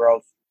clitoris to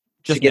grow,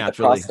 just to get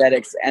naturally. The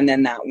prosthetics. And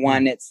then that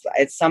one, it's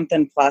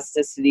something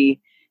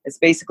plasticity. It's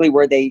basically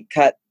where they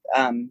cut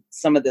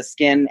some of the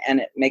skin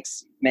and it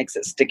makes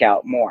it stick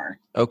out more.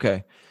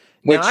 Okay.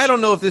 Now, I don't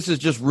know if this is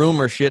just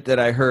rumor shit that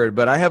I heard,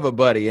 but I have a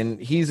buddy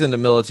and he's in the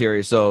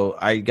military, so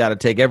I got to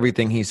take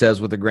everything he says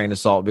with a grain of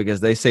salt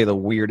because they say the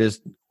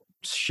weirdest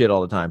shit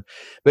all the time.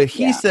 But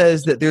he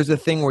says that there's a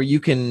thing where you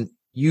can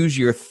use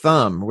your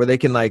thumb, where they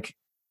can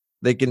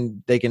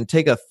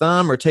take a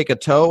thumb or take a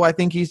toe, I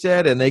think he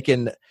said, and they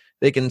can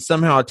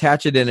somehow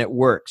attach it and it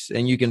works,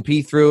 and you can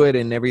pee through it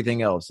and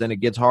everything else, and it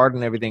gets hard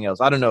and everything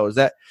else. I don't know. Is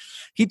that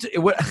I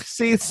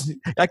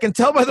can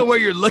tell by the way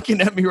you're looking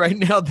at me right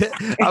now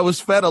that I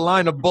was fed a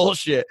line of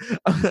bullshit.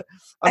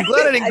 I'm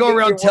glad I didn't go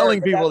around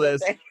telling people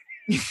this.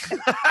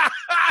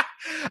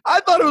 I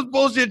thought it was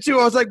bullshit too.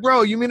 I was like,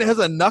 bro, you mean it has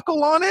a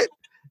knuckle on it?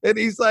 And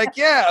he's like,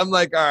 yeah. I'm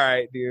like, all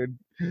right, dude.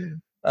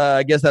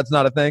 I guess that's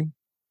not a thing.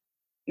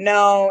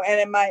 No, and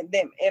it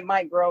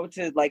might grow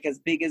to like as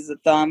big as a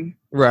thumb.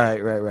 Right.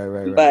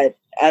 But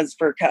as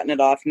for cutting it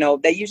off, no,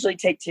 they usually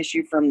take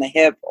tissue from the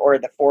hip or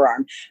the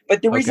forearm.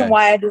 But the reason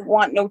why I didn't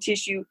want no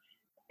tissue,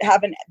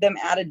 having them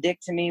add a dick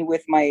to me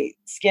with my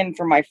skin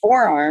from my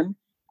forearm,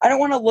 I don't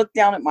want to look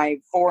down at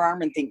my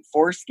forearm and think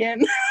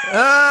foreskin.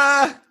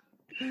 Like,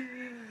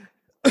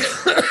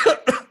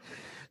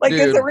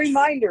 dude, it's a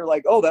reminder,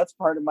 like, oh, that's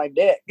part of my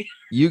dick.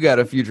 You got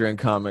a future in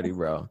comedy,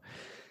 bro.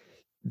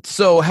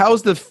 So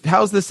how's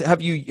this? Have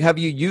you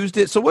used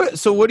it? So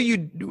what do you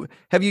do?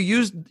 Have you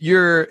used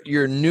your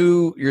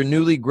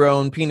newly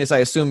grown penis? I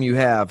assume you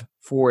have,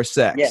 for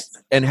sex. Yes.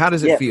 And how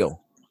does it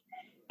feel?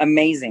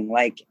 Amazing.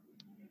 Like,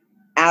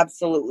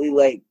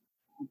 absolutely.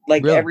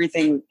 Like really?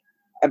 Everything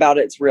about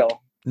it's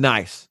real.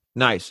 Nice.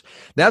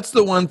 That's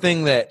the one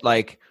thing that,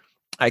 like,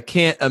 I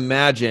can't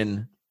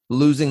imagine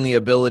losing the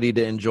ability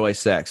to enjoy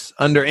sex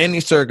under any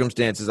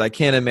circumstances. I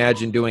can't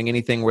imagine doing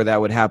anything where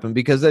that would happen,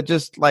 because that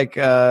just like,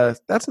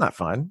 that's not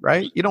fun,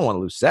 right? You don't want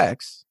to lose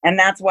sex. And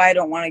that's why I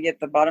don't want to get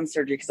the bottom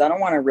surgery, because I don't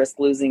want to risk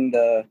losing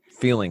the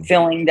feeling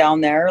down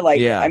there. Like,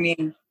 yeah. I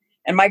mean,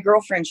 and my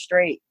girlfriend's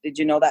straight. Did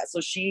you know that? So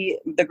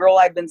the girl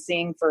I've been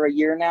seeing for a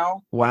year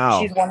now.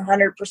 Wow. She's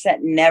 100%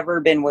 never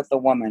been with a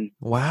woman.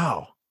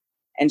 Wow.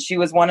 And she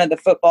was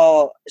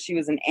she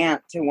was an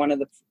aunt to one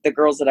of the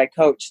girls that I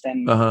coached.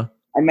 And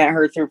I met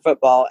her through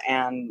football,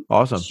 and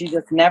awesome. She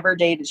just never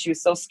dated. She was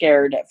so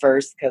scared at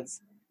first because,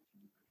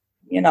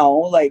 you know,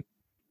 like,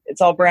 it's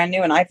all brand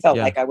new, and I felt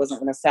like I wasn't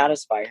going to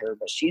satisfy her,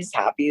 but she's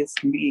happy as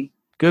can be.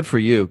 Good for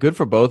you. Good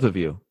for both of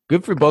you.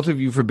 Good for both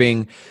of you for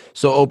being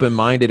so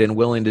open-minded and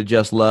willing to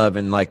just love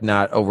and, like,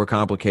 not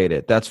overcomplicate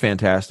it. That's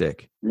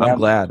fantastic.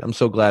 Yep. I'm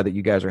so glad that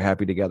you guys are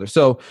happy together.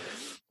 So,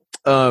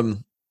 the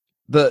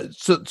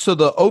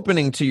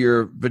opening to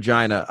your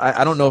vagina,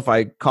 I don't know if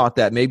I caught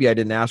that. Maybe I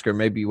didn't ask her,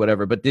 maybe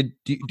whatever. But do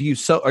you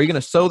sew? Are you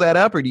going to sew that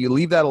up, or do you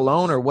leave that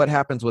alone, or what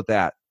happens with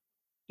that?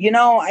 You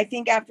know, I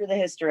think after the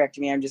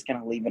hysterectomy, I'm just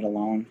going to leave it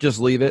alone. Just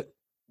leave it?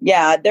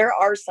 Yeah, there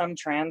are some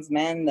trans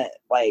men that,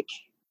 like,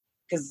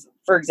 because,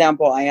 for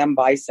example, I am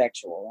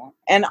bisexual,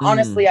 and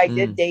honestly, I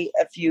did date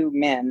a few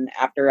men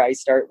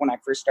when I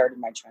first started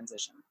my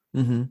transition,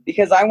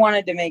 because I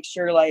wanted to make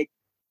sure, like,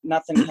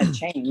 nothing had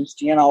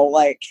changed. You know,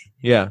 like,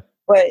 yeah.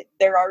 But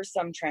there are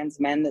some trans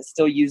men that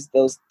still use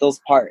those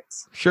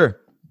parts.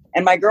 Sure.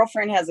 And my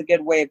girlfriend has a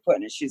good way of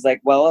putting it. She's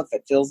like, well, if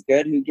it feels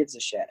good, who gives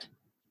a shit?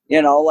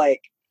 You know,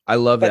 like. I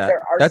love that.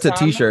 That's a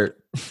t-shirt.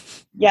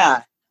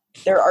 Yeah.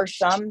 There are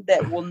some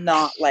that will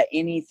not let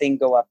anything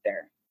go up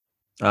there.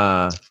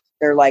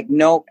 They're like,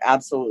 nope,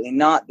 absolutely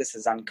not. This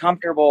is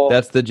uncomfortable.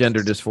 That's the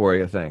gender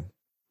dysphoria thing.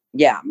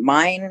 Yeah.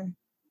 Mine,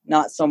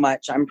 not so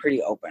much. I'm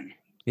pretty open.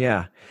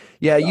 Yeah.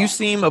 Yeah. You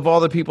seem, of all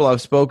the people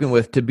I've spoken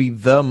with, to be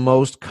the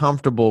most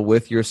comfortable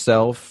with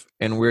yourself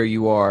and where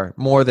you are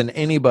more than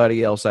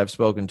anybody else I've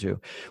spoken to,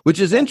 which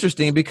is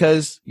interesting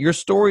because your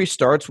story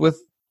starts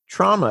with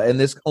trauma and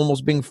this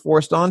almost being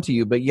forced onto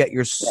you, but yet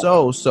you're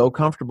so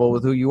comfortable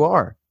with who you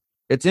are.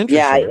 It's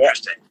interesting. Yeah.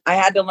 I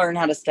had to learn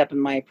how to step in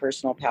my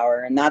personal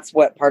power. And that's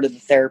what part of the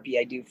therapy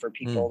I do for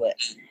people that,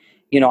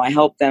 I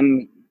help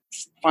them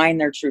find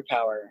their true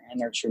power and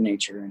their true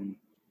nature, and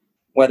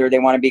whether they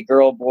want to be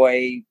girl,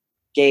 boy,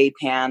 gay,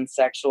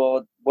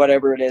 pansexual,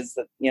 whatever it is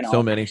that,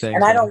 So many things.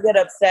 And I don't get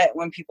upset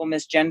when people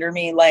misgender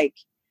me. Like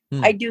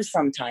I do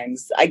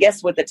sometimes. I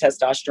guess with the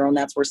testosterone,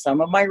 that's where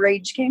some of my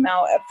rage came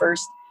out at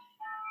first.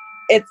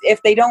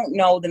 If they don't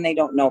know, then they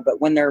don't know.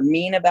 But when they're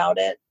mean about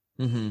it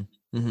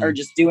or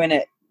just doing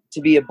it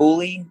to be a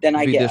bully, then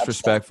I get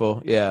disrespectful.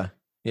 Upset. Yeah.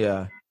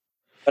 Yeah.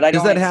 But I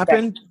don't. Does that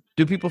happen?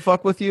 Do people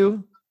fuck with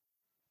you?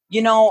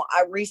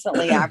 I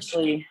recently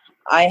actually,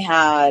 I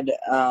had,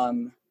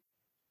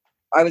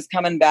 I was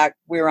coming back.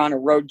 We were on a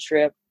road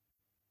trip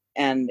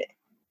and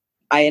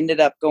I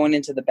ended up going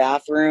into the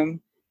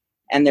bathroom,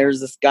 and there's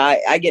this guy.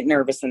 I get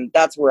nervous, and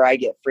that's where I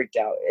get freaked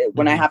out.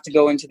 When I have to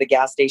go into the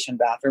gas station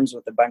bathrooms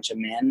with a bunch of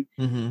men,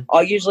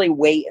 I'll usually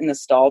wait in the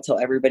stall till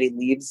everybody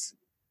leaves.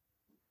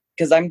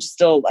 Because I'm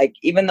still like,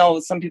 even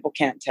though some people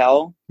can't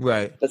tell,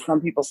 right? But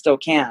some people still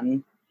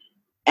can.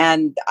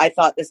 And I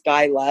thought this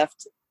guy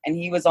left, and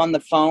he was on the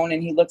phone,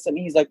 and he looks at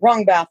me. He's like,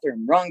 wrong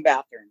bathroom.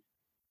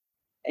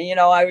 And,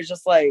 I was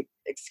just like,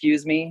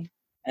 excuse me.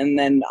 And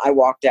then I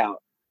walked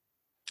out.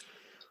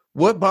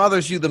 What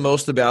bothers you the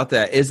most about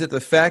that? Is it the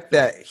fact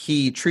that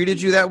he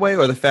treated you that way,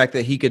 or the fact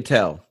that he could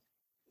tell?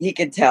 He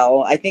could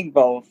tell. I think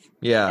both.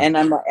 Yeah. And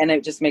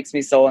it just makes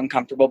me so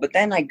uncomfortable. But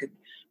then I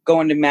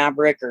go into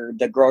Maverick or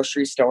the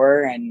grocery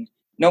store, and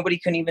nobody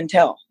can even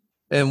tell.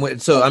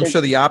 And so I'm sure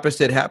the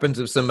opposite happens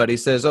if somebody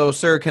says, oh,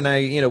 sir, can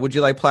I, would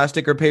you like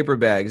plastic or paper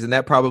bags? And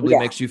that probably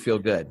makes you feel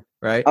good,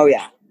 right? Oh,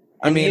 yeah.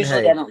 And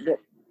usually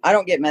I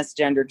don't get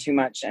misgendered too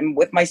much. And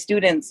with my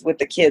students, with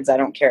the kids, I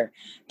don't care.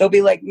 They'll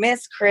be like,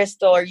 Miss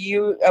Crystal, are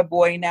you a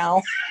boy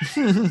now?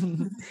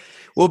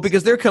 Well,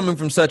 because they're coming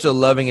from such a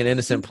loving and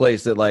innocent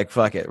place that, like,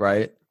 fuck it,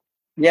 right?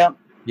 Yep.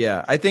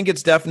 Yeah, I think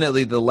it's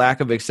definitely the lack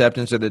of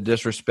acceptance or the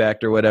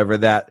disrespect or whatever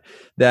that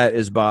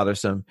is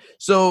bothersome.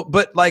 So,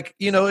 but like,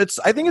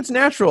 I think it's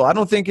natural. I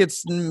don't think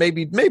it's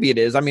maybe it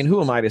is. I mean,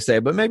 who am I to say?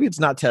 But maybe it's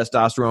not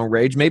testosterone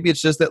rage. Maybe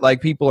it's just that like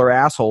people are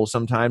assholes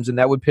sometimes, and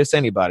that would piss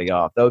anybody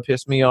off. That would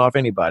piss me off.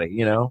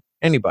 Anybody,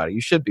 anybody.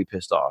 You should be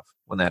pissed off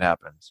when that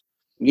happens.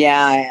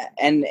 Yeah,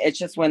 and it's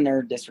just when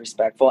they're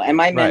disrespectful. And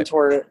my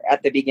mentor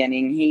at the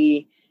beginning,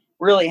 he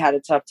really had a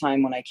tough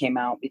time when I came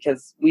out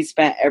because we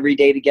spent every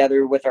day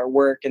together with our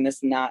work and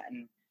this and that.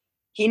 And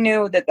he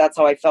knew that that's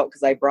how I felt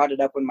because I brought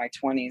it up in my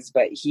 20s,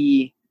 but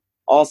he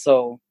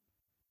also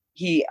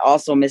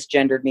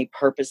misgendered me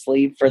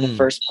purposely for the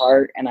first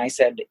part. And I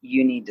said,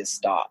 you need to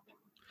stop.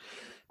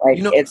 Like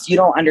you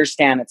don't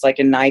understand. It's like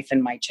a knife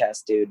in my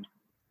chest, dude.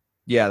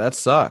 Yeah, that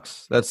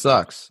sucks.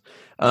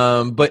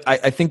 But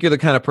I think you're the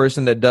kind of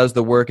person that does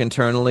the work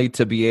internally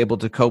to be able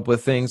to cope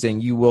with things,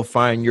 and you will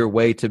find your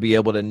way to be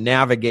able to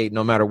navigate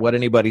no matter what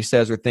anybody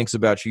says or thinks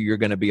about you. You're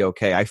going to be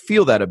okay. I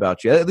feel that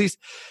about you. At least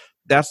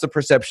that's the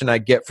perception I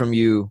get from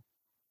you.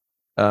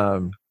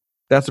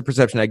 That's the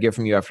perception I get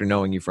from you after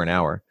knowing you for an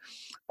hour.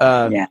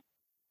 Yeah.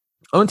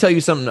 I want to tell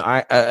you something.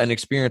 An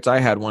experience I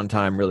had one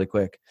time, really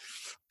quick.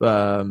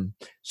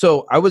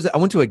 So I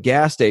went to a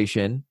gas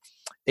station,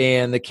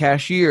 and the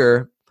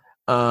cashier,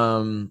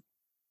 I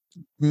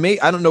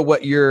don't know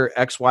what your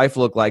ex-wife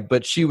looked like,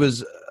 but she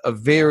was a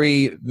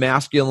very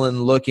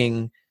masculine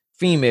looking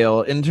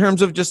female in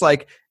terms of just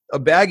like a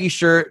baggy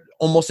shirt,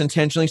 almost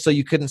intentionally so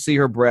you couldn't see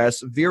her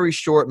breasts, very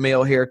short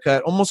male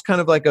haircut, almost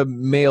kind of like a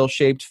male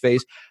shaped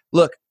face.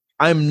 Look,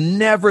 I'm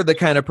never the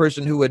kind of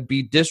person who would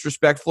be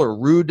disrespectful or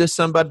rude to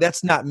somebody.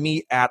 That's not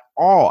me at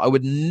all. I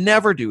would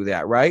never do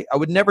that, right? I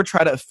would never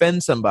try to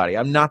offend somebody.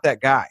 I'm not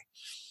that guy.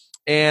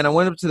 And I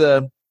went up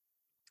to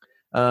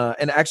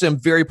and actually I'm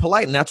very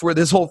polite, and that's where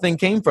this whole thing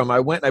came from. I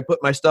went and I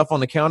put my stuff on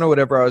the counter,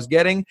 whatever I was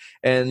getting,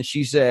 and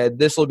she said,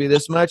 this will be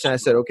this much. And I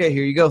said, okay,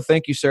 here you go.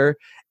 Thank you, sir.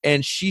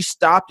 And she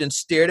stopped and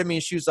stared at me,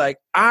 and she was like,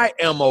 I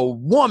am a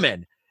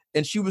woman.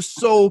 And she was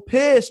so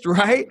pissed,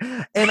 right?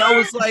 And I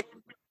was like,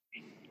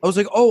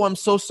 oh, I'm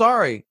so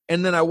sorry.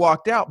 And then I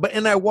walked out.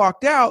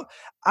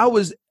 I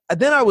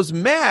was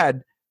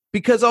mad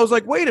because I was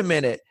like, wait a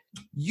minute.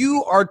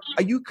 You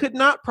could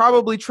not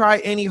probably try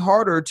any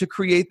harder to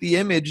create the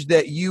image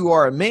that you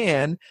are a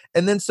man,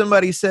 and then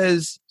somebody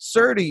says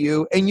sir to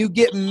you and you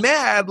get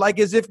mad like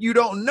as if you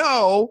don't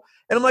know.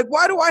 And I'm like,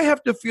 why do I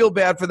have to feel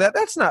bad for that?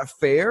 That's not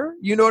fair.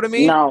 You know what I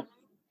mean? No,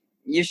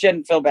 you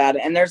shouldn't feel bad.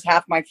 And there's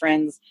half my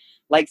friends,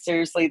 like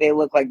seriously, they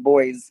look like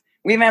boys.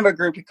 We have a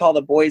group we call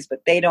the boys,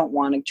 but they don't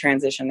want to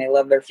transition. They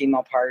love their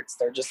female parts.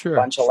 They're just a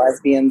bunch of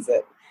lesbians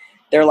that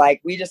they're like,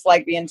 we just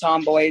like being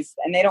tomboys,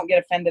 and they don't get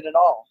offended at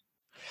all.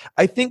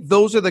 I think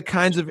those are the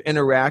kinds of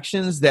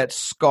interactions that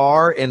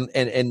scar and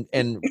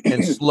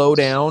slow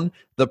down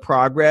the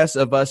progress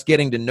of us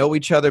getting to know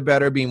each other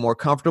better, being more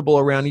comfortable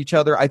around each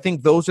other. I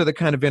think those are the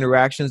kind of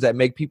interactions that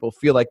make people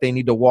feel like they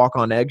need to walk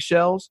on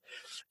eggshells.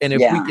 And if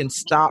we can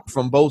stop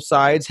from both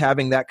sides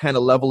having that kind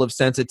of level of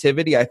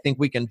sensitivity, I think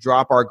we can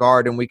drop our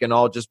guard and we can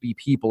all just be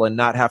people and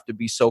not have to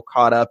be so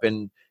caught up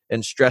and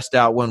stressed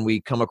out when we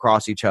come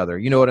across each other.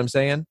 You know what I'm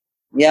saying?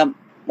 Yeah.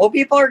 Well,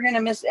 people are going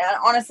to miss,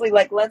 honestly,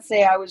 like, let's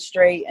say I was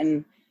straight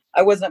and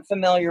I wasn't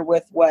familiar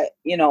with what,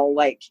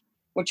 like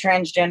with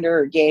transgender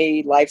or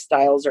gay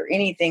lifestyles or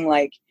anything.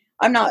 Like,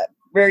 I'm not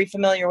very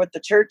familiar with the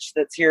church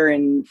that's here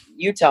in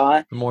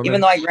Utah,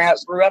 even though I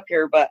grew up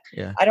here, but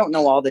I don't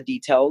know all the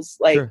details.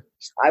 Like, sure.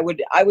 I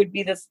would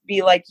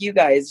be like you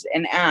guys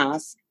and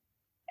ask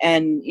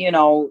and,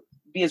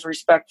 be as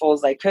respectful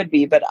as I could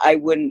be, but I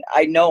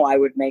know I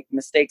would make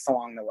mistakes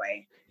along the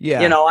way. Yeah.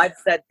 I've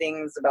said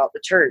things about the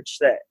church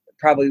that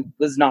probably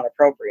was not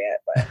appropriate,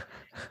 but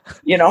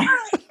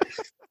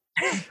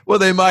well,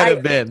 they might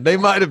have been.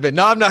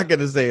 No, I'm not going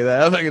to say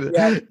that. I'm not going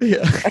to.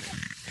 Yeah.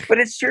 But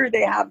it's true.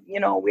 They have,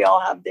 we all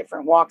have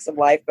different walks of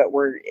life, but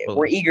we're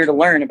eager to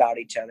learn about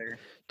each other.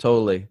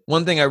 Totally.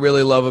 One thing I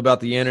really love about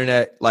the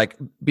internet, like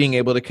being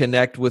able to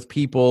connect with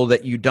people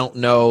that you don't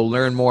know,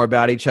 learn more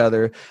about each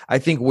other. I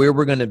think where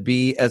we're going to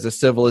be as a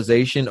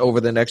civilization over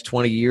the next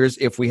 20 years,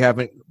 if we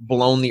haven't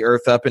blown the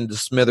earth up into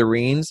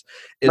smithereens,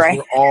 is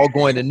we're all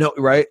going to know,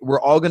 right? We're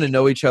all going to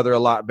know each other a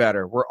lot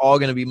better. We're all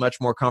going to be much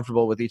more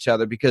comfortable with each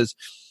other because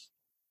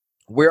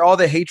where all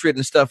the hatred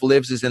and stuff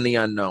lives is in the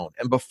unknown.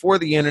 And before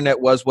the internet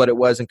was what it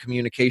was and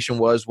communication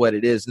was what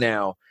it is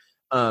now,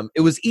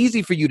 it was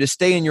easy for you to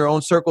stay in your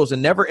own circles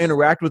and never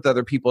interact with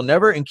other people,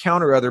 never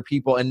encounter other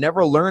people, and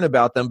never learn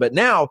about them. But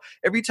now,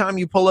 every time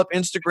you pull up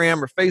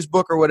Instagram or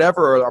Facebook or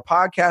whatever, or a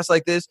podcast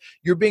like this,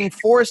 you're being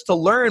forced to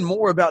learn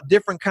more about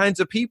different kinds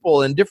of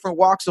people and different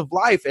walks of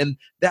life. And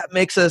that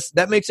makes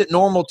it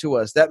normal to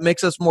us. That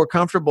makes us more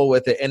comfortable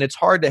with it. And it's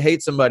hard to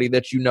hate somebody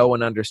that you know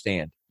and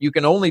understand. You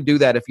can only do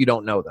that if you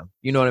don't know them.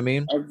 You know what I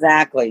mean?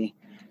 Exactly.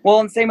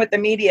 Well, and same with the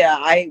media.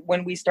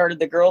 When we started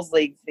the Girls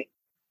League,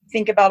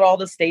 think about all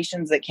the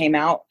stations that came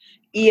out.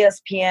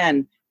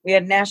 ESPN, we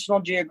had National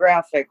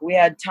Geographic, we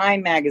had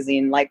Time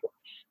Magazine.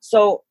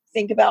 So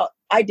think about,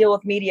 I deal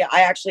with media.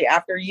 I actually,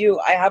 after you,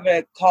 I have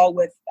a call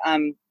with,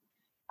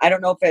 I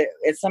don't know if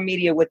it's some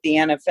media with the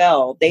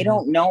NFL. They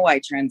don't know I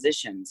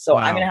transitioned. So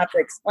I'm going to have to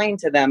explain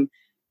to them,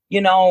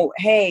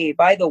 hey,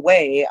 by the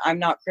way, I'm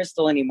not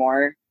Crystal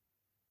anymore.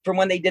 From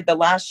when they did the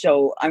last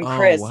show, I'm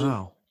Chris.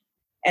 Wow.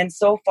 And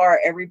so far,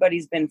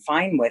 everybody's been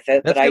fine with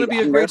it. That's going to be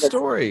a great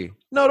story.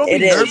 No, don't be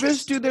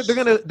nervous, dude.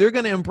 They're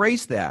gonna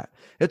embrace that.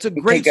 It's a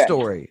great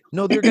story.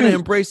 No, they're gonna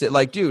embrace it.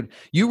 Like, dude,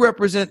 you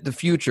represent the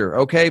future.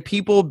 Okay,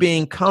 people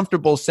being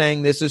comfortable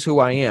saying this is who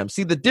I am.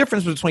 See the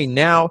difference between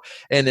now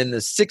and in the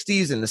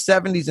 '60s and the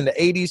 '70s and the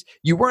 '80s.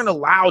 You weren't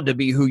allowed to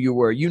be who you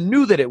were. You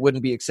knew that it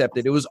wouldn't be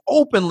accepted. It was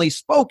openly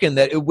spoken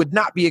that it would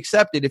not be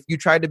accepted if you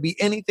tried to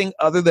be anything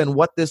other than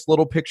what this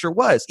little picture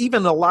was.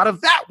 Even a lot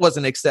of that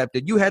wasn't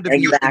accepted. You had to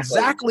be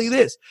exactly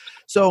this.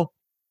 So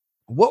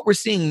what we're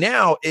seeing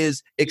now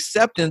is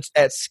acceptance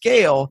at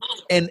scale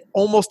and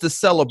almost a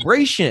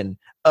celebration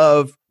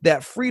of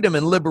that freedom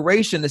and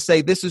liberation to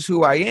say, this is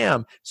who I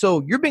am.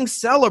 So you're being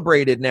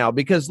celebrated now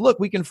because, look,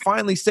 we can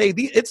finally say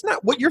it's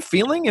not what you're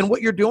feeling and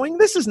what you're doing.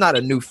 This is not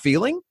a new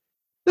feeling.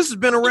 This has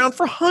been around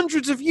for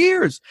hundreds of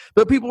years,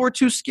 but people were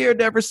too scared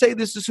to ever say,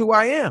 this is who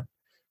I am.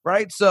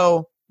 Right.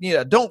 So,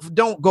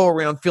 don't go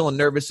around feeling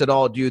nervous at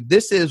all, dude.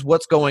 This is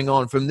what's going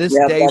on from this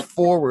day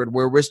forward,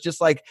 where it's just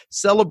like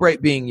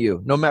celebrate being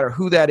you, no matter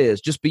who that is.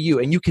 Just be you.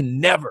 And you can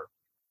never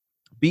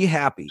be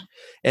happy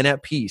and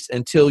at peace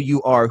until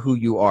you are who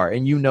you are.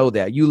 And you know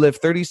that. You live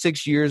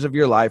 36 years of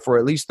your life, or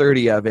at least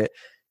 30 of it,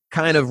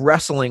 kind of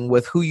wrestling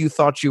with who you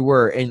thought you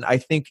were. And I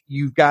think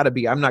you've got to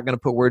be, I'm not going to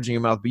put words in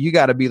your mouth, but you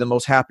got to be the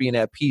most happy and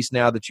at peace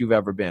now that you've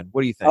ever been.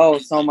 What do you think? Oh,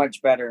 so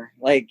much better.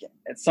 Like,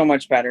 it's so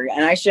much better.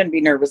 And I shouldn't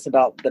be nervous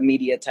about the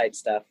media type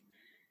stuff.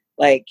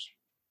 Like,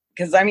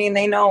 because I mean,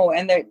 they know,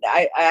 and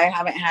I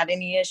haven't had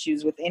any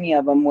issues with any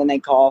of them when they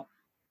call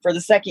for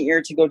the second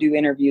year to go do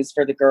interviews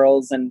for the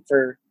girls and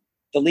for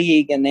the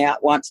league. And they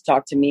want to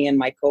talk to me and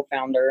my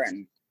co-founder.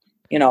 And,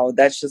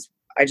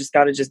 I just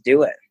got to just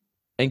do it.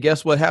 And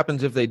guess what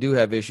happens if they do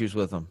have issues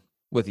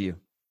with you?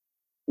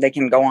 They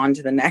can go on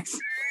to the next.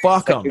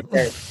 Fuck them.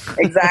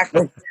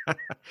 Exactly.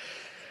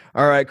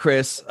 All right,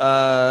 Chris.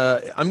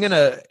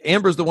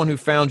 Amber's the one who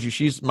found you.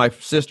 She's my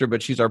sister,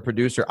 but she's our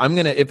producer.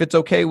 If it's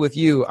okay with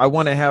you, I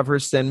want to have her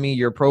send me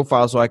your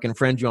profile so I can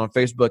friend you on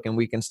Facebook and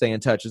we can stay in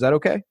touch. Is that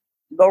okay?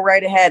 Go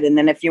right ahead. And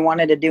then if you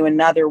wanted to do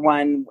another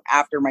one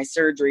after my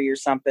surgery or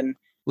something,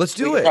 let's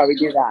do it. Probably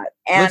do that.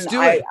 And let's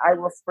do it. I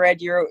will spread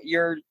your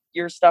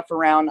stuff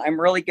around. I'm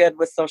really good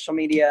with social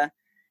media.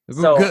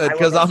 So good,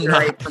 because I'm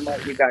not.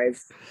 Promote you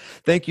guys.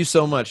 Thank you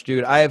so much,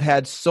 dude. I have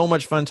had so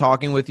much fun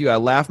talking with you. I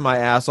laughed my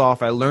ass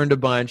off. I learned a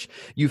bunch.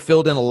 You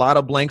filled in a lot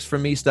of blanks for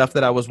me, stuff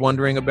that I was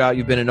wondering about.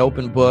 You've been an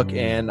open book,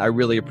 and I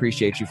really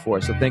appreciate you for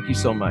it. So thank you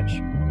so much.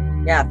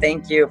 Yeah,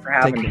 thank you for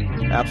having me.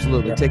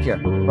 Absolutely. Yeah. Take care.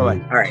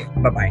 Bye-bye. All right.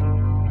 Bye-bye.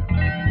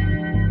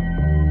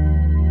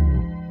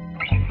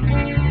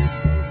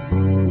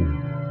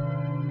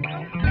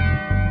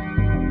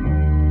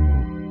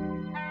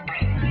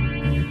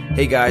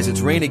 Hey guys,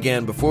 it's Rain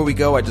again. Before we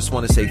go, I just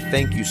want to say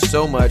thank you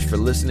so much for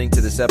listening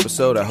to this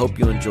episode. I hope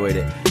you enjoyed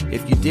it.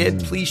 If you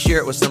did, please share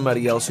it with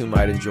somebody else who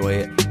might enjoy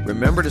it.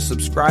 Remember to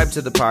subscribe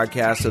to the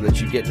podcast so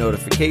that you get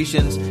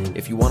notifications.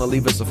 If you want to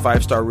leave us a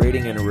 5-star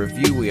rating and a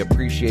review, we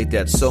appreciate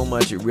that so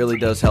much. It really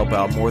does help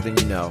out more than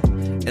you know.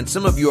 And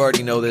some of you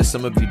already know this,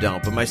 some of you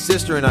don't, but my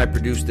sister and I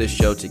produce this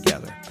show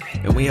together.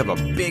 And we have a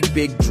big,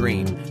 big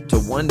dream to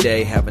one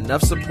day have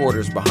enough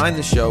supporters behind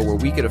the show where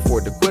we could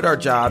afford to quit our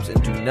jobs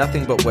and do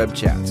nothing but web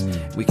chats.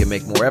 We can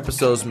make more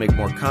episodes, make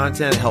more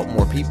content, help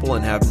more people,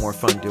 and have more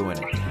fun doing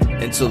it.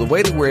 And so the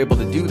way that we're able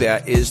to do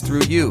that is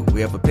through you.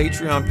 We have a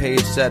Patreon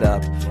page set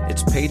up.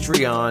 It's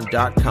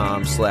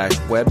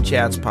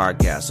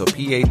patreon.com/webchatspodcast. So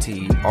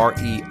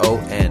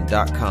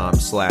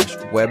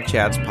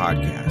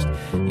patreon.com/webchatspodcast.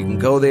 You can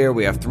go there.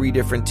 We have 3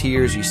 different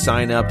tiers. You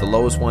sign up. The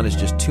lowest one is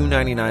just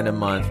 $2.99 a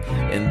month.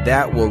 And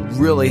that will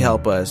really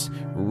help us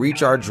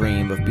reach our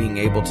dream of being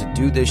able to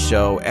do this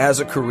show as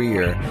a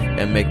career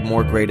and make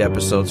more great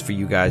episodes for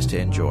you guys to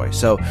enjoy.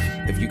 So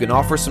if you can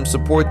offer some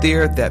support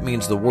there, that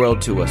means the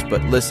world to us.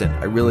 But listen,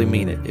 I really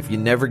mean it. If you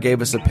never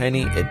gave us a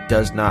penny, it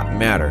does not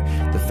matter.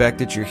 The fact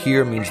that you're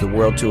here means the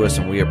world to us,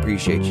 and we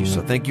appreciate you.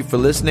 So thank you for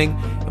listening,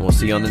 and we'll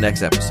see you on the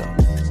next episode.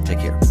 Take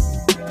care.